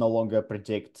 It can no longer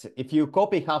predict. If you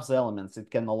copy half the elements, it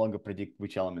can no longer predict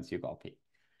which elements you copy.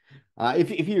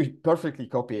 If you perfectly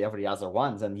copy every other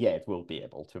one, then yeah, it will be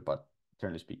able to, but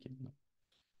generally speaking.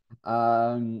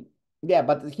 Yeah,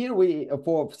 but here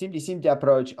for SIMD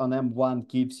approach on M1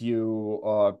 gives you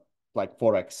like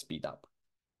 4x speed up,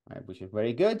 right, which is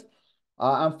very good.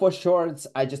 And for shorts,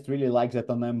 I just really like that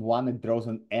on M1 it draws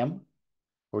an M,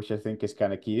 which I think is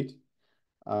kind of cute.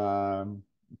 Okay.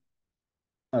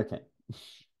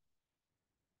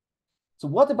 So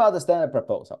what about the standard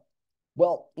proposal?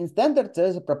 Well, in standard,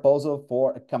 there's a proposal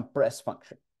for a compress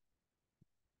function.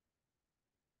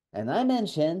 And I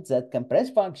mentioned that compress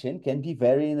function can be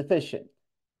very inefficient.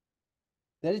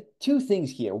 There are two things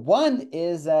here. One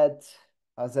is that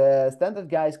the standard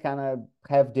guys kind of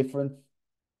have different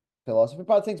philosophy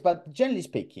about things, but generally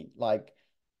speaking, like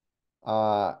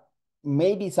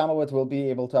maybe some of it will be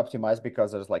able to optimize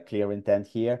because there's like clear intent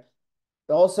here.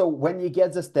 Also, when you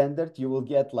get the standard, you will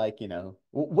get like,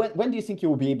 when do you think you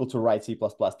will be able to write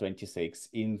C++26?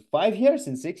 In 5 years?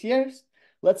 In 6 years?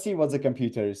 Let's see what the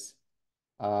computers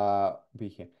be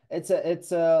here.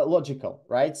 It's logical,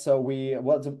 right? So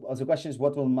the question is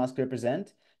what will mask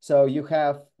represent? So you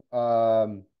have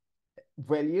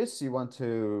values you want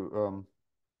to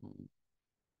give me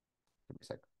a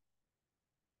sec.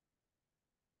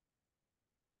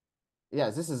 Yeah,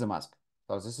 this is a mask.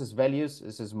 So this is values,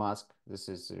 this is mask, this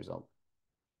is the result.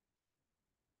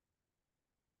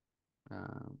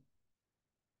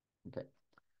 Okay.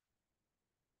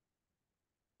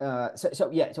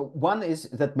 So one is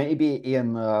that maybe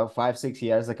in 5-6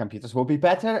 years the computers will be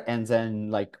better, and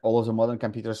then like all of the modern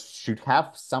computers should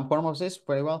have some form of this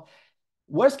very well.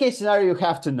 Worst case scenario, you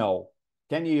have to know,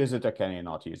 can you use it or can you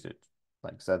not use it?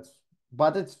 Like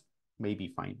but it's maybe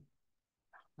fine.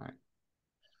 All right.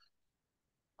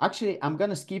 Actually, I'm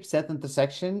gonna skip set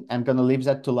intersection. I'm gonna leave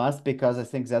that to last because I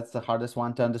think that's the hardest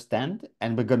one to understand,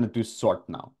 and we're gonna do sort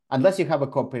now. Unless you have a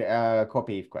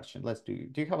copy if question. Let's do.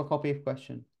 Do you have a copy if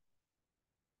question?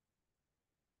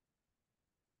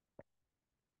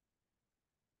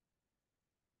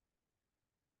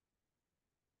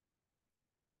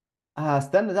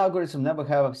 Standard algorithm never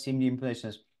have SIMD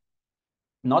implementations.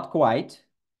 Not quite.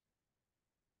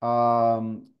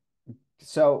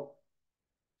 So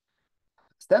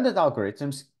standard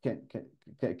algorithms can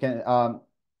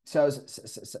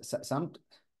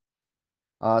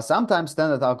sometimes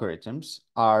standard algorithms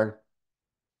are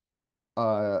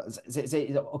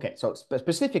okay, so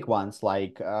specific ones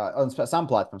like on some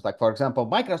platforms, like for example,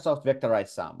 Microsoft vectorized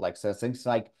sum, like so things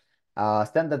like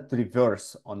Standard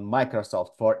reverse on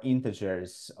Microsoft for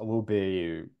integers will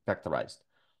be vectorized.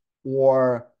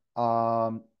 Or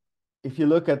if you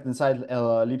look at inside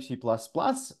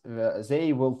libc++,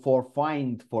 they will, for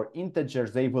find for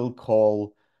integers, they will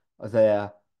call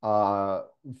the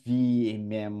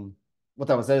vmm,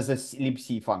 whatever. There's this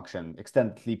libc function,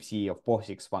 extended libc of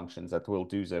POSIX functions that will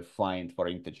do the find for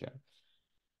integer.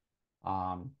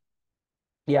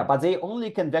 Yeah, but they only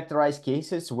can vectorize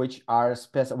cases which are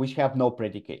which have no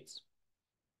predicates.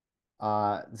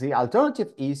 The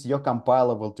alternative is your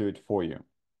compiler will do it for you.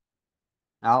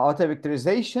 Auto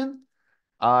vectorization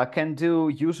can do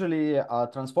usually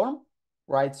transform,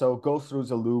 right? So go through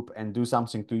the loop and do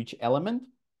something to each element,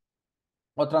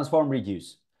 or transform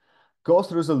reduce. Go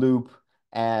through the loop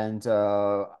and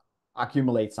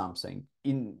accumulate something.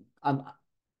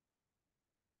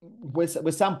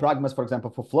 With some pragmas, for example,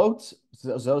 for floats,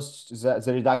 the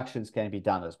reductions can be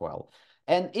done as well.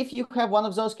 And if you have one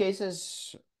of those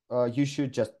cases, you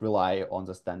should just rely on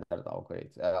the standard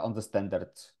algorithm,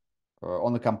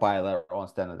 on the compiler, on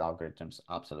standard algorithms.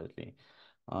 Absolutely.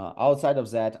 Outside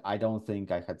of that, I don't think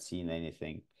I had seen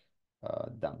anything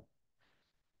done.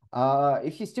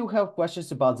 If you still have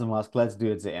questions about the mask, let's do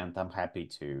it at the end. I'm happy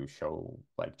to show,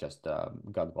 like, just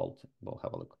God Vault. We'll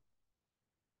have a look.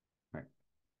 All right.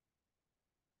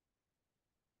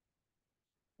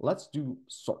 Let's do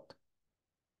sort.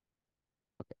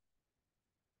 Okay.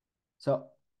 So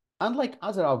unlike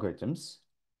other algorithms,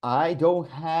 I don't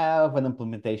have an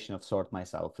implementation of sort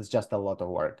myself. It's just a lot of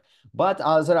work. But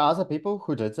there are other people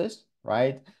who did this,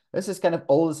 right? This is kind of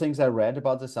all the things I read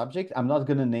about the subject. I'm not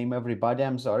gonna name everybody,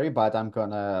 I'm sorry, but I'm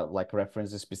gonna like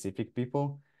reference the specific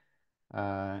people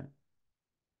who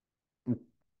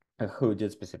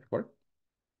did specific work,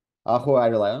 who I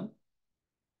rely on.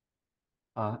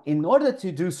 In order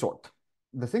to do sort,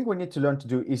 the thing we need to learn to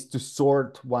do is to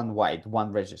sort one wide,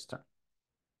 one register.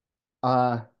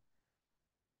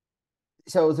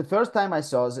 So the first time I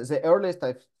saw this, the earliest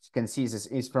I can see this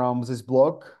is from this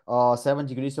blog, 7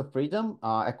 Degrees of Freedom,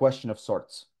 a question of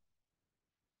sorts.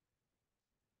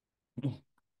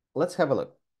 Let's have a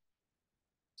look.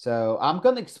 So I'm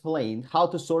going to explain how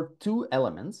to sort two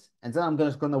elements, and then I'm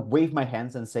just going to wave my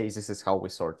hands and say this is how we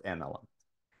sort an element.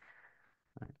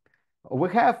 We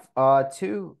have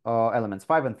two elements,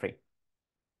 5 and 3.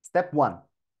 Step one.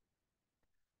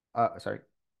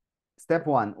 Step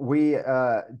one, we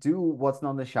do what's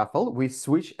known as shuffle. We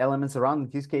switch elements around. In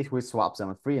this case, we swap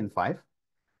them, 3 and 5.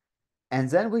 And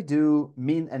then we do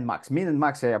min and max. Min and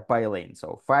max are by lane.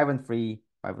 So 5 and 3,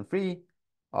 5 and 3.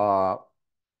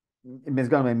 It's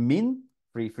going to be min,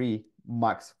 3, 3,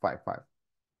 max, 5, 5.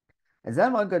 And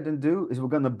then what we're going to do is we're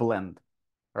going to blend.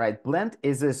 Right? Blend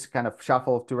is this kind of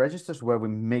shuffle of two registers where we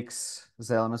mix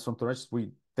the elements from two registers.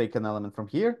 We take an element from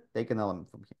here, take an element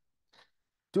from here.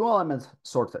 Two elements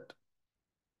sorted.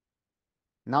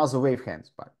 Now the wave hands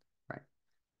part, right?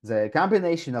 The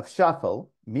combination of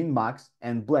shuffle, min, max,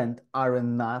 and blend are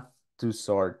enough to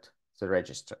sort the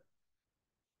register.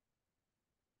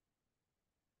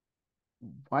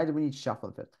 Why do we need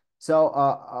shuffle fit?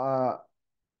 So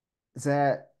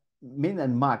the min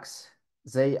and max,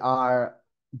 they are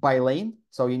by lane.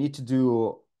 So you need to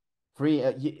do three,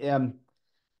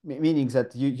 meaning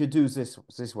that you do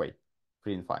this way,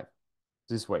 3 and 5,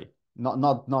 this way.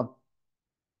 Not.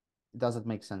 Does it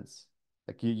make sense?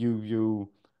 Like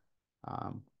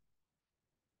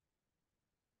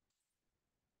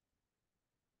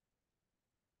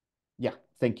yeah.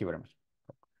 Thank you very much.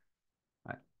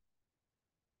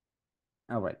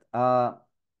 All right.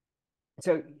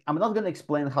 So I'm not going to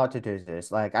explain how to do this.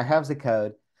 Like I have the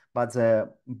code, but the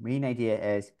main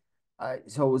idea is,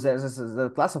 so there's the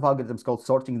class of algorithms called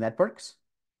sorting networks,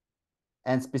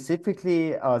 and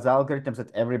specifically the algorithms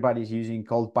that everybody's using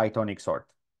called Pythonic sort,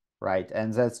 right?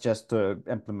 And that's just to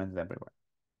implement them everywhere.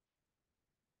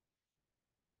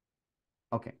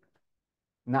 Okay.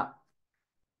 Now,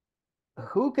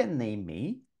 who can name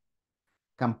me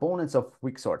components of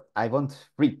quicksort? I want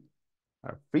three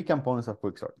components of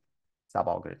quicksort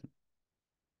sub-algorithm.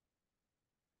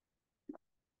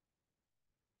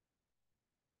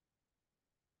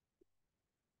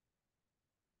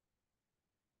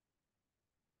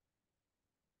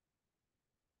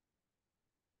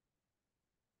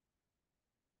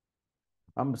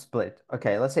 I'm split.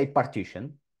 Okay, let's say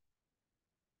partition,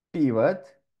 pivot,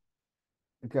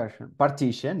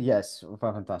 partition, yes,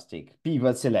 fantastic.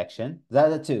 Pivot selection, that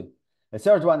are the two. The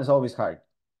third one is always hard.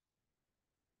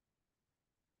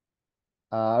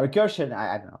 Recursion,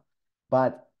 I don't know.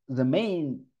 But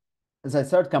the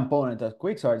third component of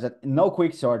quicksort is that no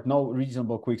quicksort, no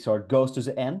reasonable quicksort goes to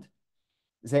the end.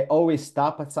 they always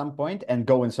stop at some point and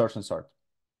go insertion sort.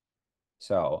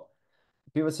 So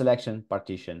pivot selection,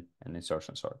 partition, and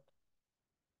insertion sort.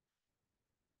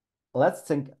 Let's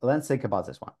think about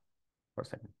this one for a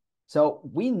second. So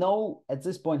we know at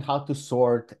this point how to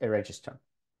sort a register.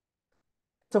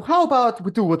 So how about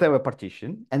we do whatever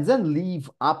partition and then leave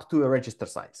up to a register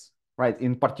size, right,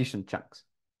 in partition chunks?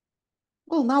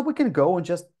 Well, now we can go and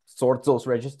just sort those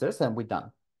registers and we're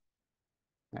done,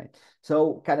 right?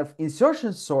 So kind of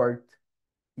insertion sort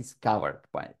is covered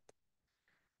by it.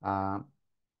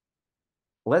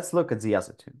 Let's look at the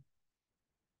other two.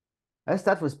 Let's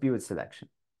start with pivot selection.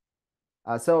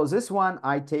 So this one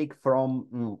I take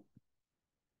from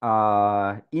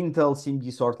Intel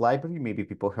SIMD sort library. Maybe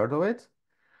people heard of it.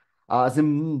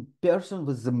 The person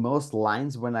with the most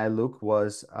lines when I look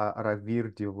was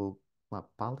Ravir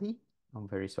Divulpali. I'm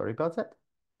very sorry about that.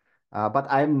 But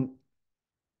I'm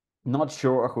not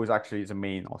sure who's actually the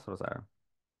main author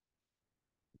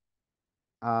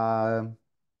there.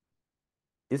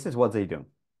 This is what they do.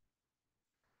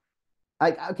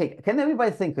 Okay, can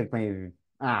everybody think like maybe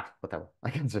whatever? I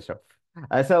can just show.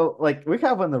 So like we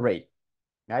have an array,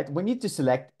 right? We need to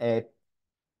select a.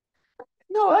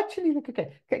 No, actually, like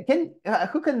okay, can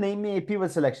who can name me a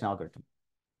pivot selection algorithm?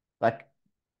 Like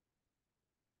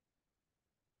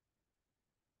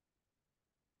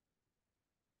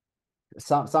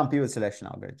some pivot selection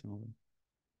algorithm.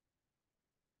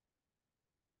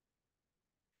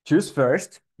 Choose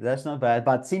first. That's not bad,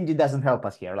 but SIMD doesn't help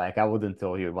us here. Like I wouldn't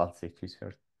tell you about say choose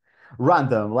first.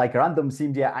 Random, like random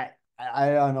SIMD. I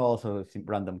don't know also if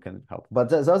random can help, but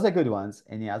those are good ones.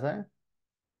 Any other?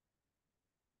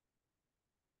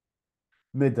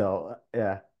 Middle,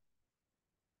 yeah.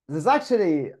 There's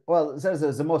actually, well,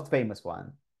 there's the most famous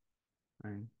one,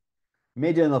 right?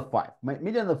 Median of five.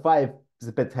 Median of five is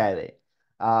a bit heavy.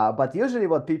 But usually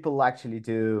what people actually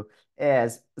do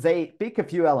is they pick a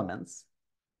few elements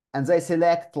and they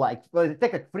select like, well, they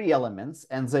take like three elements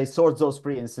and they sort those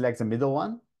three and select the middle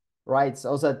one, right?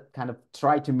 So that kind of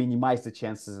try to minimize the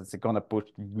chances that they're gonna push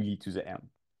really to the end.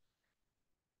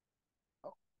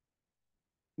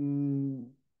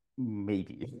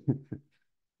 Maybe.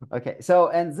 Okay, so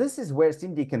and this is where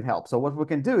SIMD can help. So what we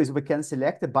can do is we can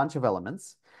select a bunch of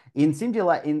elements. In SIMD,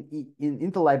 in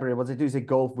Intel library, what they do is they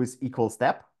go with equal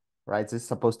step, right? This is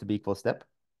supposed to be equal step.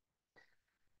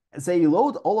 They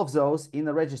load all of those in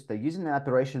a register using an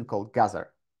operation called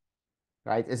gather,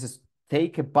 right? It's just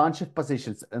take a bunch of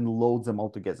positions and load them all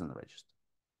together in the register.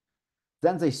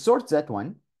 Then they sort that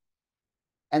one,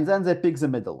 and then they pick the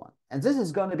middle one. And this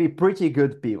is going to be pretty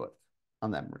good pivot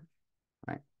on memory,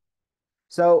 right?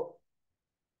 So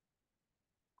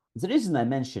the reason I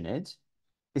mention it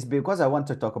is because I want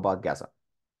to talk about gather.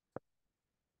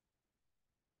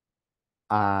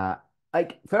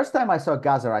 Like first time I saw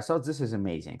gather, I thought this is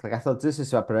amazing. Like I thought this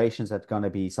is operations that's gonna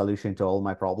be solution to all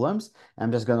my problems.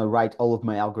 I'm just gonna write all of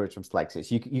my algorithms like this.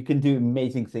 You can do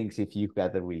amazing things if you've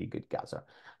got a really good gather.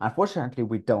 Unfortunately,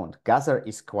 we don't. Gather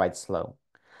is quite slow.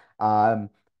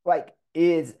 Like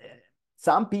is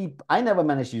some people I never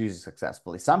managed to use it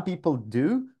successfully. Some people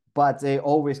do, but they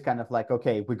always kind of like,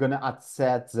 okay, we're gonna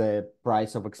offset the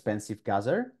price of expensive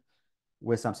gather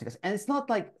with something else. And it's not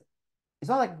like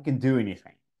you can do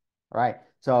anything, right?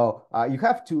 So you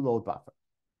have two load buffer.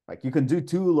 Like you can do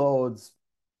two loads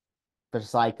per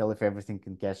cycle if everything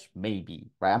can catch, maybe,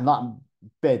 right? I'm not a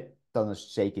bit on a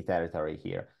shaky territory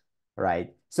here,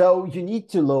 right? So you need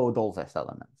to load all those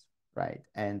elements, right?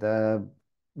 And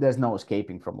there's no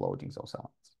escaping from loading those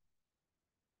elements.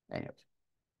 Anyways.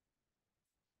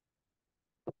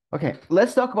 Okay,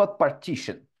 let's talk about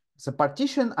partition. So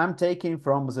partition I'm taking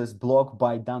from this blog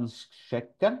by Denis.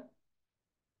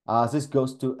 This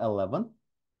goes to 11.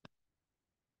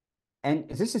 And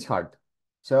this is hard.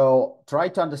 So try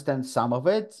to understand some of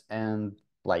it and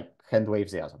like hand wave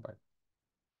the other part.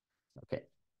 Okay.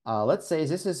 Let's say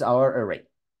this is our array.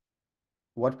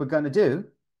 What we're going to do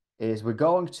is we're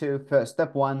going to, first,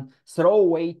 step one, throw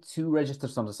away two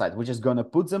registers from the side. We're just going to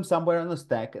put them somewhere on the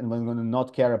stack and we're going to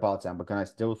not care about them. We're going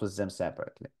to deal with them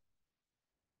separately.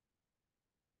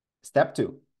 Step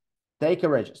two, take a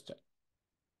register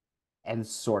and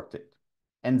sort it.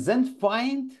 And then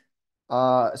find,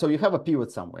 so you have a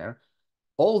pivot somewhere.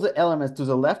 All the elements to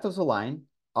the left of the line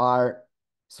are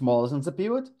smaller than the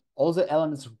pivot. All the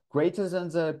elements greater than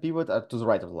the pivot are to the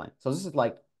right of the line. So this is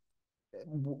like,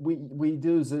 we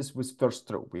do this with first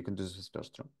through. We can do this with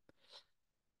first through.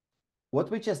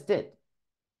 What we just did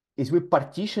is we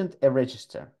partitioned a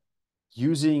register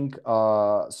using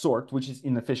sort, which is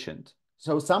inefficient.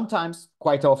 So sometimes,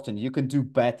 quite often, you can do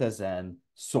better than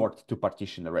sort to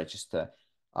partition a register.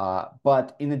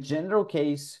 But in a general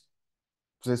case,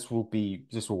 this will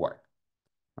work.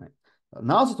 Right.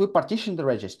 Now that we partition the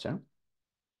register,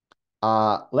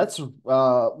 let's have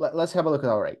a look at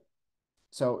our array.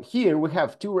 So here we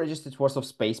have 2 registers worth of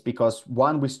space because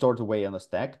one we stored away on the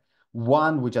stack,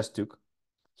 one we just took.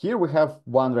 Here we have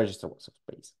 1 register worth of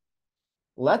space.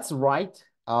 Let's write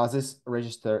this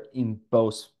register in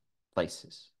both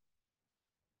places.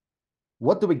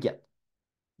 What do we get?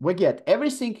 We get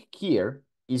everything here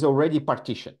is already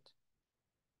partitioned.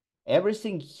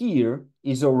 Everything here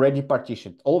is already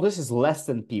partitioned. All this is less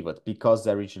than pivot because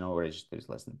the original register is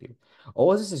less than pivot.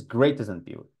 All of this is greater than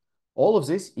pivot. All of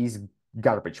this is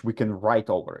garbage. We can write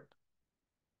over it.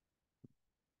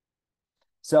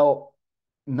 So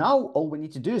now all we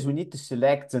need to do is we need to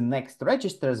select the next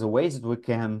register as a way that we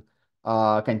can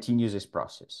continue this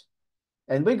process.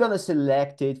 And we're going to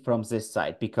select it from this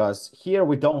side because here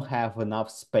we don't have enough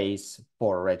space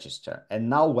for a register. And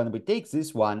now when we take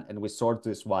this one and we sort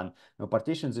this one and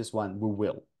partition this one, we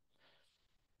will.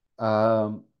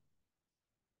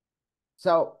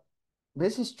 So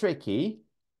this is tricky.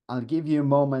 I'll give you a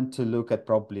moment to look at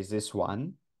probably this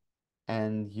one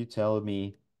and you tell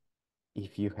me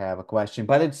if you have a question,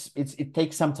 but it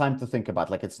takes some time to think about,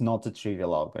 like it's not a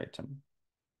trivial algorithm.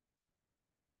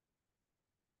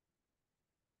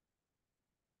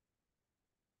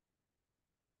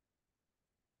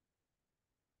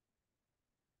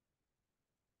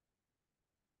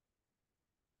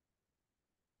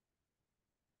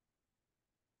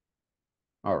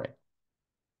 All right.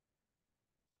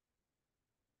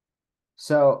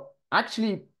 So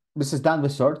actually, this is done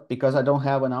with sort because I don't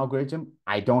have an algorithm.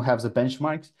 I don't have the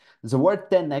benchmarks. The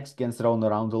word 10x gets thrown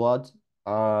around a lot,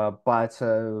 but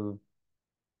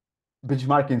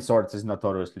benchmarking sorts is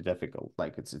notoriously difficult.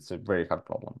 Like it's a very hard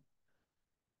problem.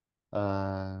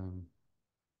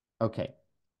 Okay.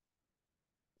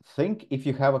 Think if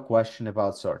you have a question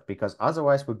about sort, because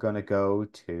otherwise we're gonna go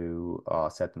to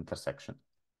set intersection.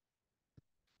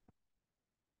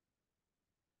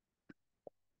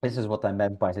 This is what I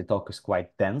meant by the talk is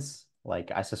quite dense.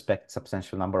 Like I suspect a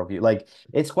substantial number of you. Like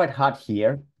it's quite hot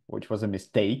here, which was a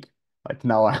mistake. Like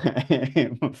now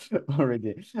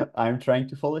I'm trying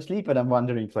to fall asleep, but I'm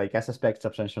wondering, like I suspect a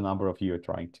substantial number of you are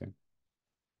trying to.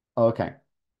 Okay.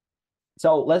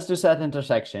 So let's do set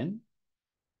intersection.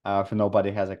 If nobody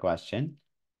has a question.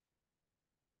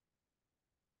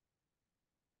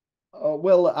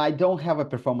 Well, I don't have a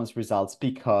performance results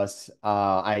because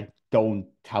I don't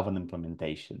have an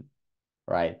implementation.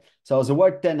 Right. So the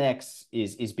word 10x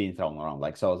is being thrown around.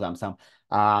 Like so some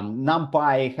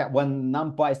NumPy when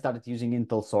NumPy started using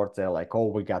Intel sort, they're like, oh,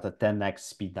 we got a 10x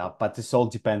speed up, but this all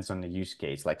depends on the use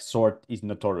case. Like sort is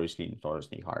notoriously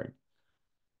hard.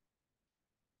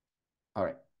 All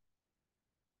right.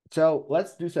 So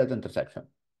let's do set intersection.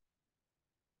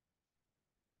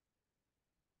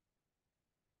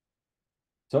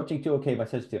 Sorting 2, okay, but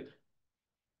search 2.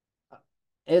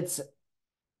 It's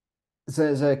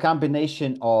the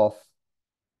combination of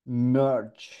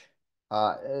merge.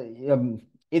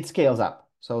 It scales up.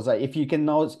 So that if you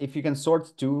can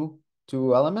sort two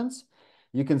elements,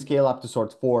 you can scale up to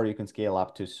sort 4. You can scale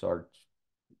up to sort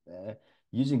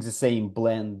using the same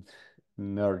blend,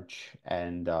 merge,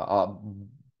 and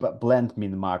blend,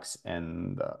 min, max,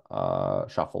 and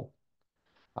shuffle.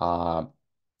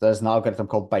 There's an algorithm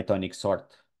called Pythonic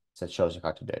sort that shows you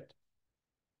how to do it.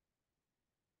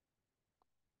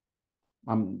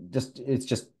 It's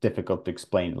just difficult to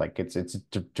explain. Like it's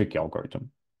a tricky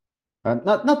algorithm.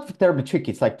 Not terribly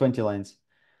tricky. It's like 20 lines.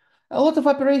 A lot of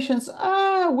operations.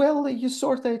 Well, you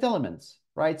sort 8 elements,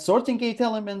 right? Sorting 8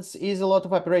 elements is a lot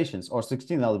of operations, or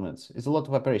 16 elements is a lot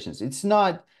of operations. It's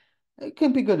not. It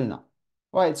can be good enough,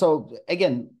 right? So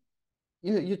again,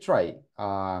 you try.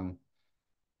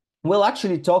 We'll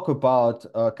actually talk about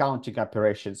counting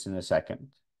operations in a second.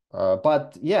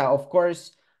 But yeah, of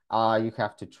course, you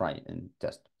have to try and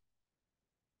test.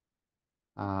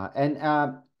 And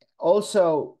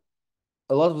also,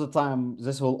 a lot of the time,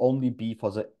 this will only be for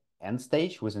the end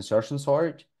stage with insertion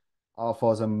sort.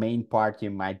 For the main part, you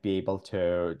might be able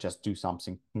to just do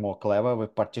something more clever.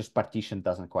 With partition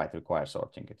doesn't quite require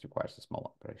sorting. It requires a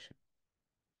small operation.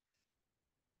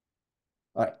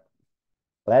 All right.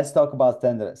 Let's talk about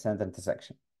standard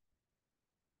intersection.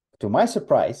 To my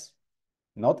surprise,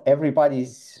 not everybody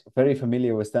is very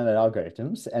familiar with standard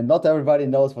algorithms, and not everybody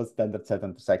knows what standard set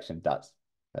intersection does.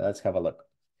 Let's have a look.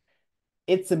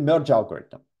 It's a merge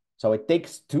algorithm. So it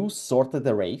takes 2 sorted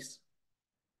arrays,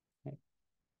 okay,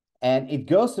 and it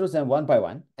goes through them one by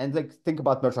one. And like think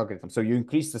about merge algorithm. So you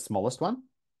increase the smallest one,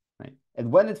 right?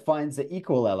 And when it finds the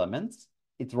equal elements,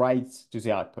 it writes to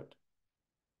the output.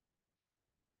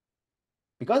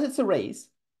 Because it's arrays,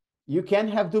 you can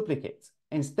have duplicates.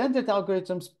 And standard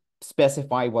algorithms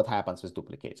specify what happens with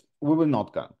duplicates. We will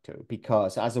not go to,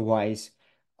 because otherwise,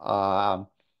 we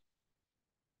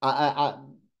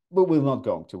will not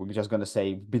go to. We're just going to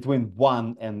say between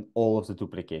 1 and all of the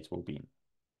duplicates will be.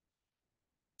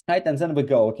 Right, and then we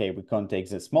go, okay, we can take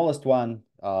the smallest one,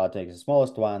 take the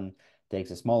smallest one, take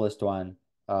the smallest one,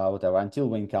 whatever, until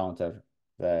we encounter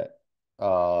the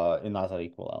another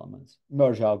equal elements.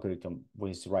 Merge algorithm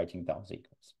with writing down the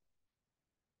equals.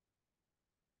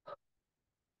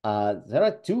 There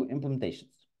are 2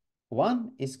 implementations.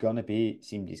 One is gonna be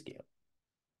SIMD scale.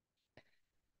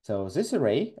 So this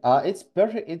array, it's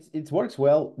perfect. It works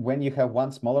well when you have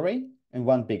one small array and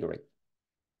one big array.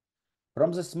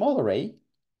 From the small array,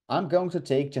 I'm going to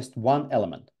take just one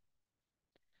element.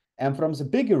 And from the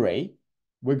big array,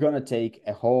 we're going to take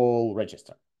a whole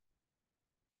register.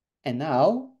 And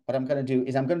now what I'm going to do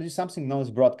is I'm going to do something known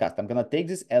as broadcast. I'm going to take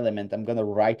this element, I'm going to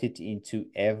write it into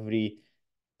every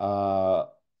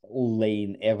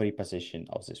lane, every position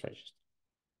of this register.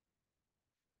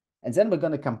 And then we're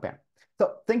going to compare.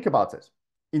 So think about this.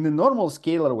 In the normal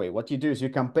scalar way, what you do is you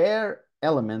compare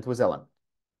element with element.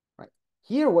 Right?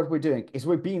 Here, what we're doing is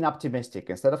we're being optimistic.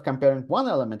 Instead of comparing one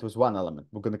element with one element,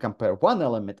 we're going to compare one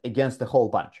element against the whole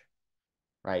bunch.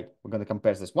 Right? We're going to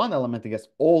compare this one element against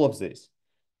all of this.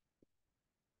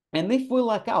 And if we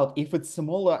luck out, if it's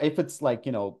smaller, if it's like,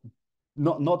 you know,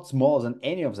 not smaller than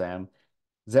any of them,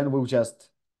 then we'll just,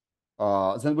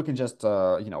 then we can just,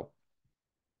 you know,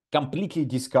 completely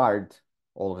discard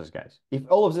all of these guys. If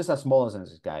all of these are smaller than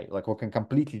this guy, like we can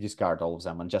completely discard all of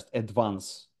them and just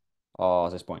advance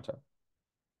this pointer.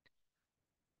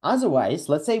 Otherwise,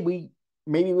 let's say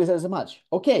maybe there's a match.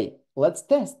 Okay, let's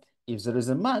test. If there is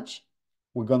a match,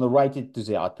 we're gonna write it to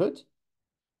the output,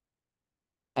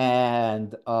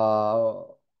 and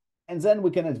then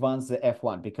we can advance the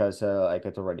F1 because like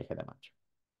it already had a match.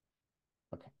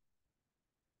 Okay.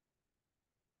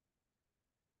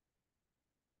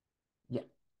 Yeah.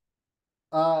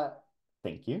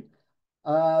 Thank you.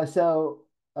 Yeah,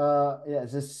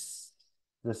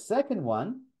 the second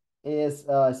one is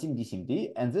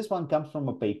SIMD, and this one comes from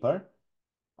a paper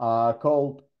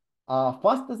called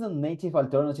Faster than Native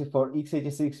Alternative for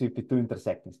x86 VP2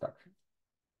 Intersect Instructions.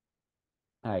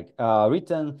 All right,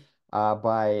 written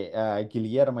by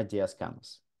Guillermo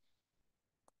Diaz-Canos.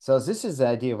 So this is the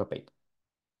idea of a paper.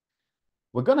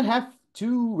 We're gonna have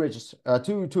two arrays,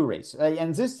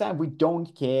 and this time we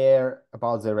don't care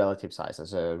about the relative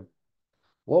sizes.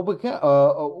 What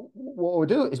we'll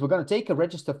do is we're gonna take a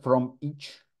register from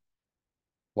each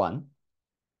one,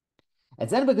 and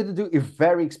then we're gonna do a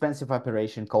very expensive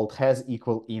operation called has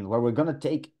equal in, where we're gonna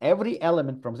take every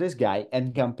element from this guy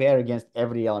and compare against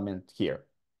every element here.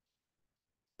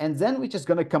 And then we're just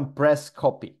gonna compress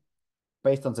copy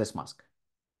based on this mask.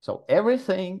 So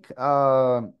everything,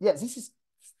 yeah, this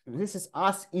is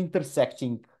us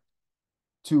intersecting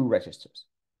two registers.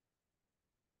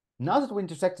 Now that we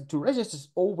intersected two registers,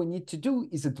 all we need to do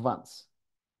is advance.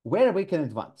 Where we can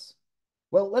advance?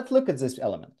 Well, let's look at this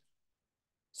element.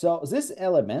 So this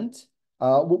element,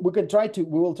 we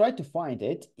will try to find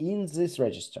it in this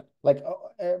register. Like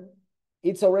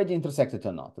it's already intersected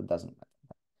or not, it doesn't matter.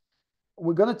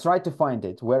 We're gonna try to find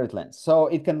it where it lands. So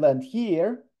it can land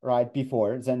here, right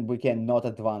before, then we cannot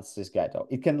advance this guy though.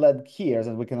 It can land here,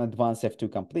 then we can advance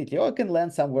F2 completely, or it can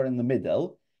land somewhere in the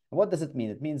middle. What does it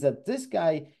mean? It means that this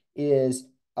guy is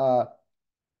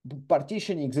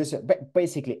partitioning this.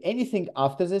 Basically, anything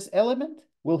after this element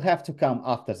will have to come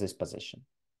after this position,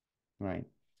 right?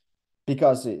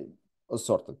 Because it was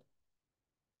sorted.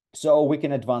 So we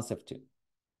can advance F2.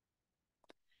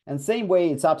 And same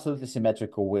way, it's absolutely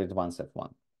symmetrical with advance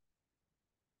F1.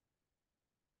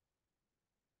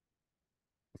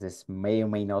 This may or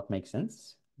may not make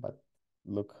sense, but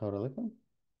look how relevant.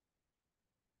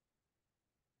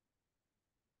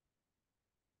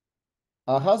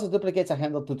 How the duplicates are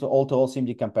handled to all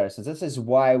SIMD comparisons. This is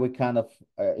why we kind of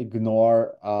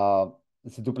ignore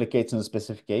the duplicates in the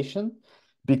specification,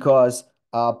 because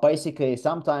basically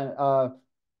sometimes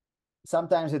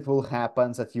it will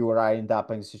happen that you end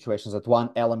up in situations that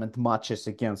one element matches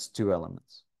against two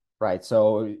elements, right?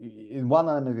 So in one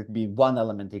element, it would be one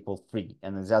element equal 3,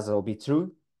 and the other will be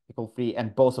true equal 3,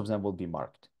 and both of them will be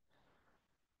marked.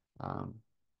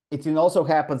 It can also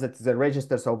happen that the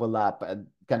registers overlap and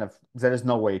kind of there is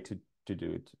no way to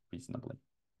do it reasonably.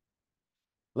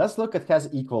 Let's look at has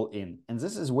equal in, and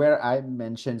this is where I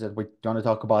mentioned that we're going to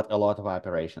talk about a lot of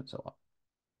operations. So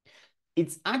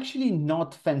it's actually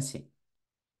not fancy.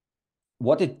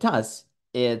 What it does,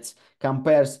 it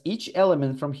compares each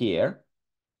element from here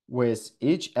with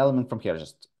each element from here.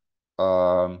 Just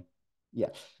Yeah.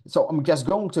 So I'm just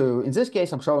going to, in this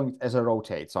case, I'm showing it as a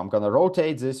rotate. So I'm going to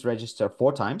rotate this register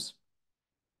 4 times.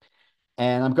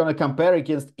 And I'm going to compare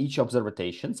against each of the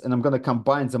rotations, and I'm going to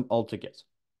combine them all together.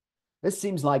 This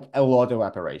seems like a lot of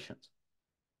operations.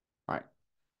 All right.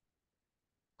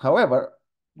 However,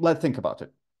 let's think about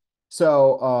it.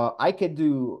 So I could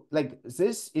do, like,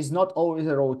 this is not always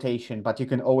a rotation, but you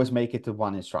can always make it to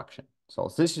one instruction. So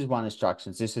this is one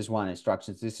instruction, this is one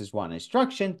instruction, this is one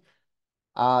instruction.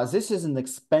 This is an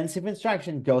expensive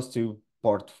instruction, goes to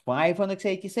port 5 on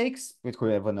x86, with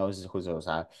whoever knows who those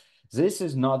are. This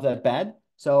is not that bad.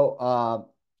 So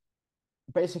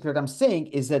basically what I'm saying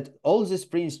is that all these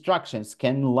three instructions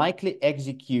can likely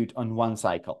execute on one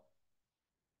cycle.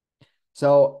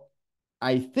 So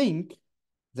I think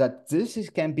that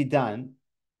can be done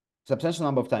substantial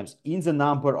number of times in the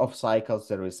number of cycles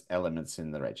there is elements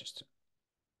in the register.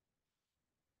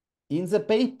 In the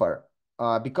paper,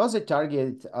 because they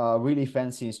target really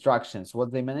fancy instructions,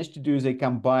 what they managed to do is they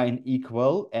combine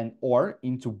equal and or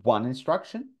into one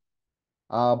instruction.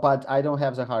 But I don't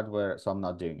have the hardware, so I'm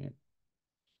not doing it.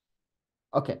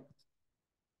 Okay,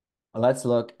 let's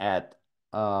look at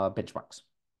benchmarks.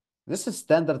 This is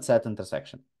standard set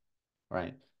intersection,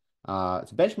 right?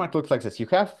 The benchmark looks like this. You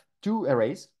have 2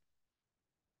 arrays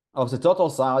of the total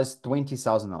size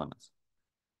 20,000 elements.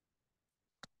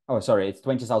 Oh, sorry, it's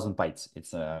 20,000 bytes.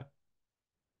 It's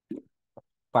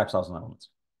 5,000 elements.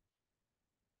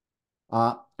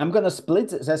 I'm gonna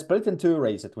split in 2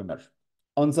 arrays that we merge.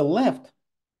 On the left,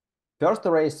 first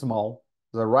array is small.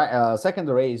 The right second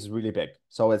array is really big.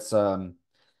 So it's 5%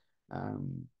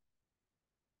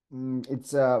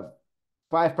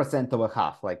 over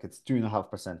half, like it's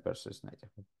 2.5% versus 90.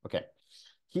 Okay.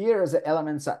 Here the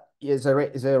elements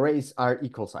the arrays are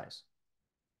equal size.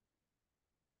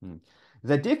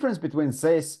 The difference between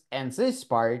this and this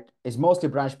part is mostly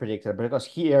branch predictor, because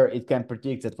here it can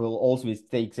predict that we'll always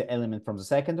take the element from the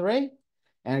second array,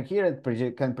 and here it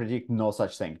can predict no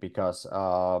such thing, because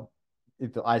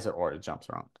it either or it jumps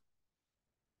around.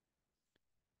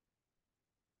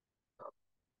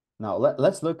 Now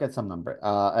let's look at some number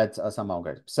at some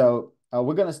algorithm. So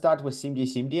we're gonna start with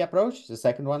SIMD approach, the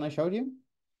second one I showed you.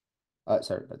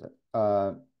 Sorry,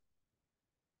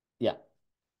 yeah.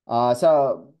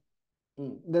 So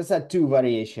there's 2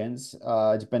 variations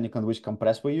depending on which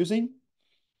compress we're using.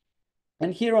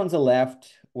 And here on the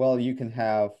left, well, you can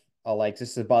have like this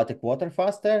is about a quarter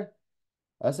faster.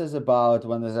 This is about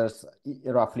when there's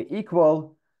roughly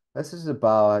equal. This is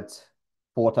about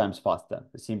 4 times faster,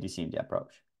 the SIMD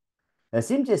approach. The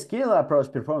SIMD scalar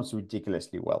approach performs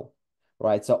ridiculously well,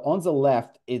 right? So on the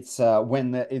left, it's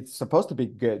when it's supposed to be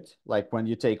good, like when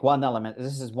you take one element,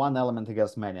 this is one element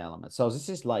against many elements. So this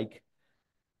is like,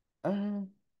 well,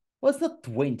 it's not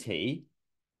 20,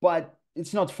 but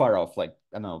it's not far off, like,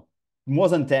 I don't know, more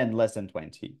than 10, less than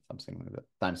 20, something like that,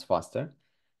 times faster.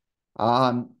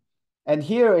 And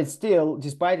here it's still,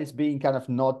 despite it being kind of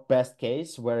not best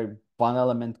case, where one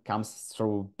element comes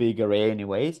through big array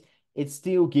anyways, it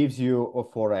still gives you a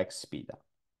 4x speed up.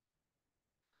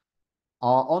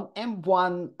 On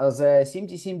M1, the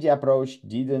SIMD approach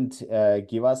didn't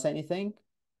give us anything.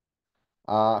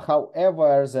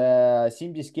 However, the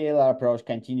SIMD scalar approach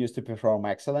continues to perform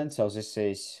excellent. So this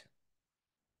is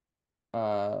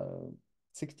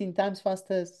 16 times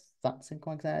faster, something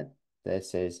like that.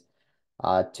 This is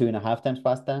 2.5 times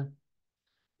faster.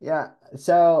 Yeah,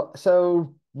 so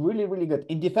really, really good.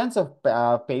 In defense of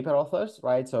paper authors,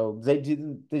 right? So they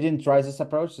didn't try this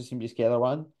approach, the SIMD scalar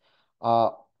one.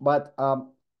 But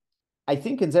I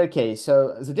think in their case,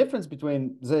 so the difference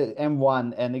between the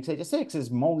M1 and x86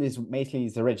 is mainly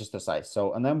the register size.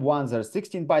 So on M1, there's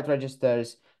 16-byte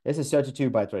registers. This is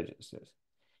 32-byte registers.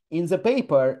 In the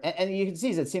paper, and you can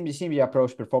see that SIMD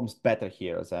approach performs better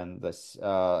here than this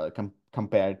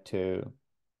compared to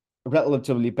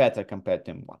relatively better compared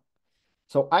to M1.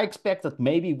 So I expect that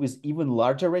maybe with even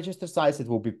larger register size, it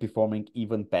will be performing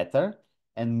even better.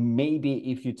 And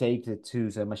maybe if you take it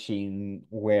to the machine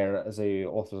where the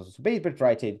authors of paper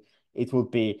tried it, it will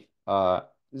be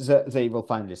they will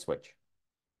finally switch.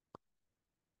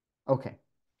 Okay.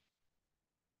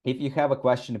 If you have a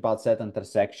question about set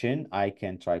intersection, I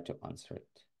can try to answer it.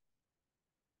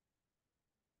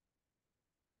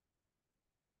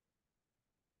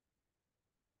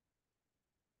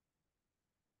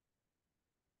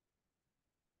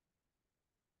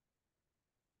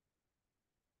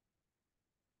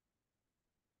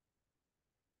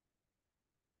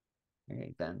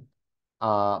 Okay, then.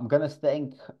 I'm gonna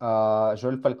thank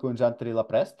Joel Falcou and Jean-Thierry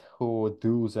Lapreste, who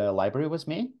do the library with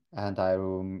me. And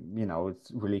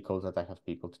it's really cool that I have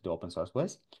people to do open source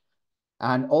with.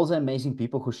 And all the amazing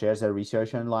people who share their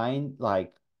research online,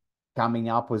 like coming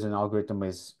up with an algorithm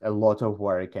is a lot of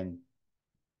work and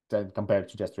then compared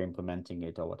to just implementing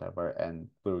it or whatever. And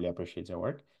we really appreciate their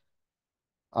work.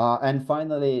 And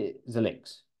finally, the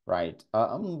links, right?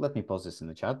 Let me post this in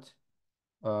the chat.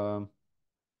 Um,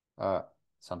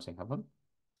 Something happened.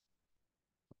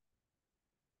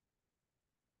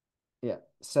 Yeah.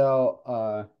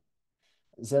 So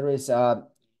there is the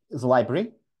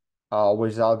library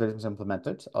with the algorithms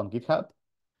implemented on GitHub.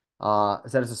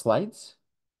 There's the slides.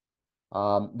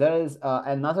 There is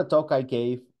another talk I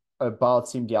gave about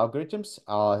SIMD algorithms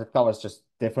that covers just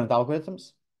different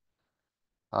algorithms.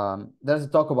 There's a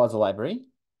talk about the library.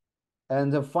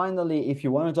 And then finally, if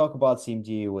you want to talk about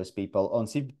SIMD with people on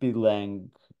CPP Lang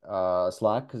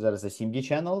Slack, there is a SIMD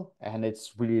channel, and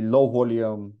it's really low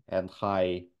volume and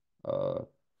high,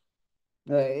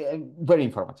 very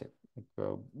informative.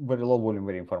 Very low volume,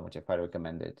 very informative. I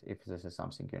recommend it if this is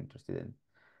something you're interested in.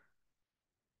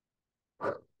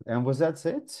 And with that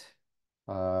it.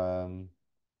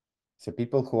 So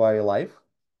people who are alive,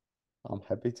 I'm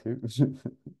happy to.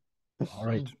 All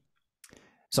right.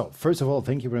 So first of all,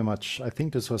 thank you very much. I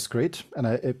think this was great, and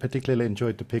I particularly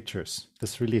enjoyed the pictures.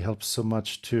 This really helps so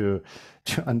much to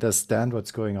understand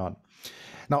what's going on.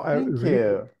 Now, Thank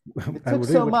you. It I took really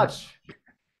so would like, much.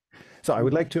 so I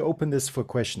would like to open this for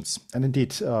questions. And indeed,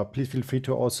 please feel free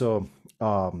to also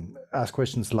ask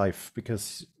questions live,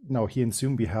 because now here in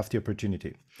Zoom we have the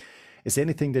opportunity. Is there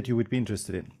anything that you would be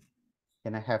interested in?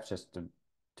 Can I have just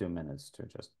 2 minutes to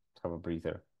just have a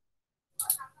breather?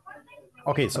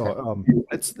 Okay, so Okay.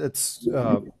 let's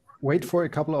wait for a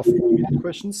couple of minute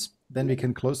questions, then we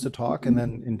can close the talk, and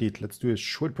then indeed let's do a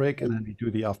short break, and then we do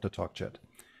the after talk chat.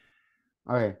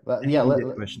 Okay. Well, Any yeah.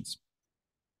 immediate questions?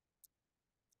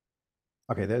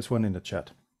 Okay, there's one in the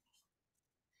chat.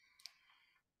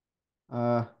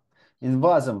 In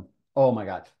Wasm. Oh my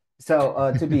God.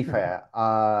 So to be fair,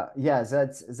 yeah,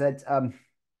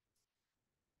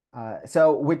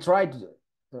 so we tried,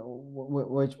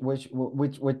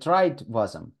 which we tried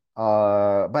Wasm.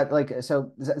 But like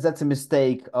so that's a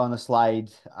mistake on a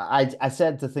slide. I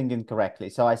said the thing incorrectly.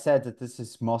 So I said that this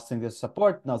is most things that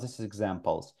support. No, this is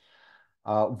examples.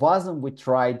 Wasm we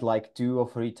tried like 2 or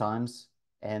 3 times,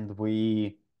 and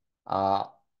we uh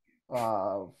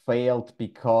failed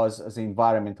because the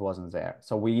environment wasn't there.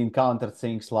 So we encountered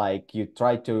things like you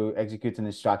try to execute an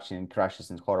instruction and crashes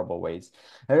in horrible ways.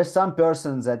 There are some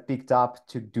persons that picked up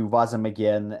to do WASM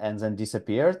again and then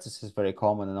disappeared. This is very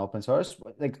common in open source.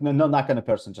 Like no, not kind of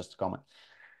person, just common.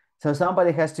 So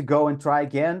somebody has to go and try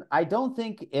again. I don't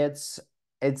think it's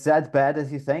that bad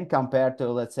as you think compared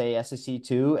to, let's say,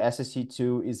 SSE2.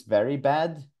 SSE2 is very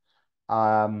bad.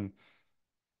 Um,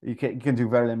 you can do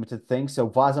very limited things. So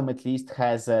Wasm at least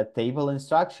has a table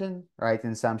instruction, right,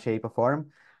 in some shape or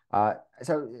form.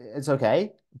 So it's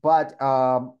okay. But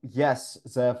yes,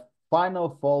 the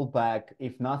final fallback,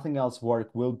 if nothing else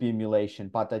work, will be emulation.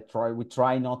 But we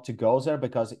try not to go there,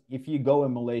 because if you go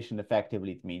emulation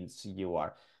effectively, it means you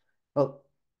are, well,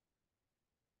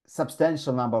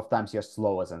 substantial number of times you're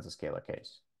slower than the scalar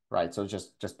case, right? So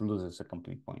just loses a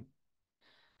complete point.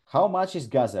 How much is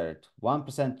gathered?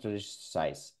 1%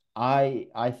 size.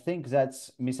 I think that's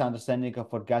misunderstanding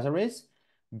of what gather is.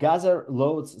 Gather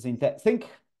loads the entire think.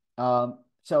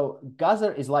 So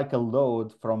gather is like a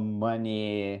load from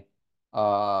many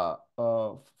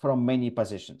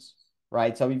positions,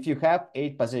 right? So if you have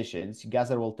 8 positions,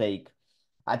 gather will take,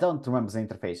 I don't remember the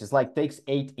interface. It's like takes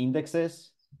 8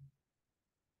 indexes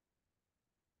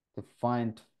to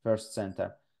find first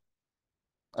center.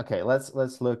 Okay,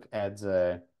 let's look at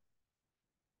the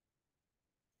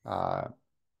uh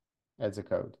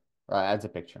code, as a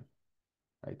picture,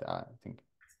 right? I think,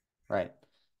 right.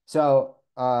 So,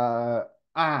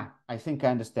 I think I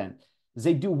understand.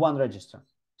 They do one register.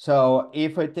 So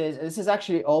if it is, this is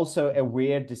actually also a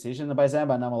weird decision by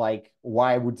them, and I'm like,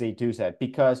 why would they do that?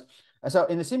 Because so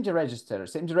in the SIMD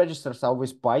registers are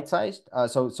always byte-sized.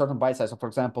 So certain byte size. So for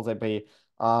example, they be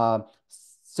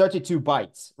 32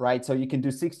 bytes, right? So you can do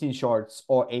 16 shorts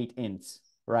or 8 ints,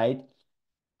 right?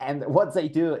 And what they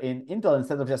do in Intel,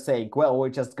 instead of just saying, well, we're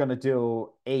just going to do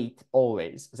 8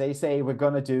 always, they say we're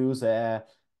going to do the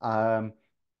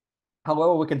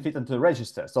however we can fit into the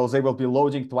register. So they will be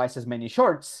loading twice as many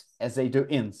shorts as they do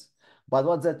ints. But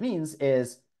what that means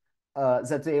is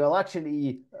that they will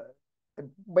actually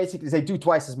basically they do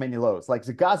twice as many loads. Like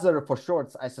the gather for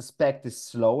shorts, I suspect, is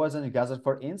slower than the gather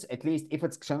for ints, at least if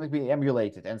it's going to be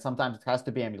emulated. And sometimes it has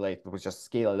to be emulated with just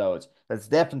scalar loads. That's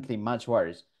definitely much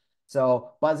worse.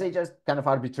 So, but they just kind of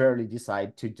arbitrarily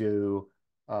decide to do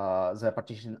the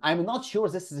partition. I'm not sure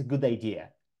this is a good idea.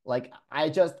 Like,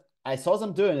 I saw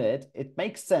them doing it. It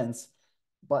makes sense,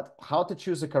 but how to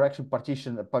choose a correction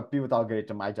partition pivot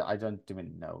algorithm, I don't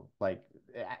even know. Like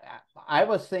I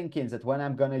was thinking that when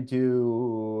I'm gonna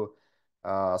do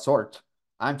sort,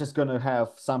 I'm just gonna have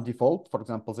some default, for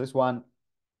example, this one,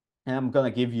 and I'm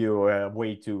gonna give you a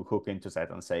way to hook into that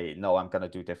and say, no, I'm gonna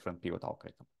do different pivot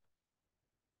algorithm.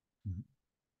 Mhm.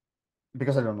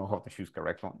 Because I don't know how to choose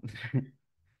correct one.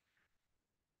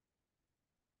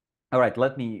 All right,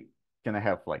 let me gonna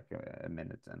have like a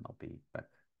minute and I'll be back.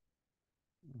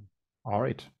 All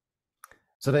right.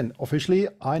 So then officially,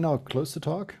 I now close the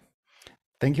talk.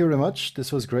 Thank you very much.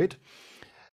 This was great.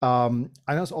 I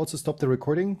now also stop the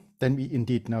recording. Then we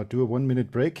indeed now do a 1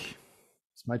 minute break.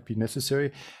 This might be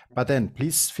necessary, but then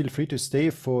please feel free to stay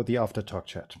for the after talk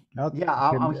chat. Yeah,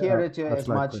 I'm here as live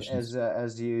much questions.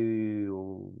 as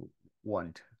you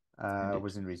want, Indeed.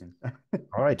 within reason.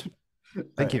 All right. All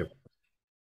Thank right. you.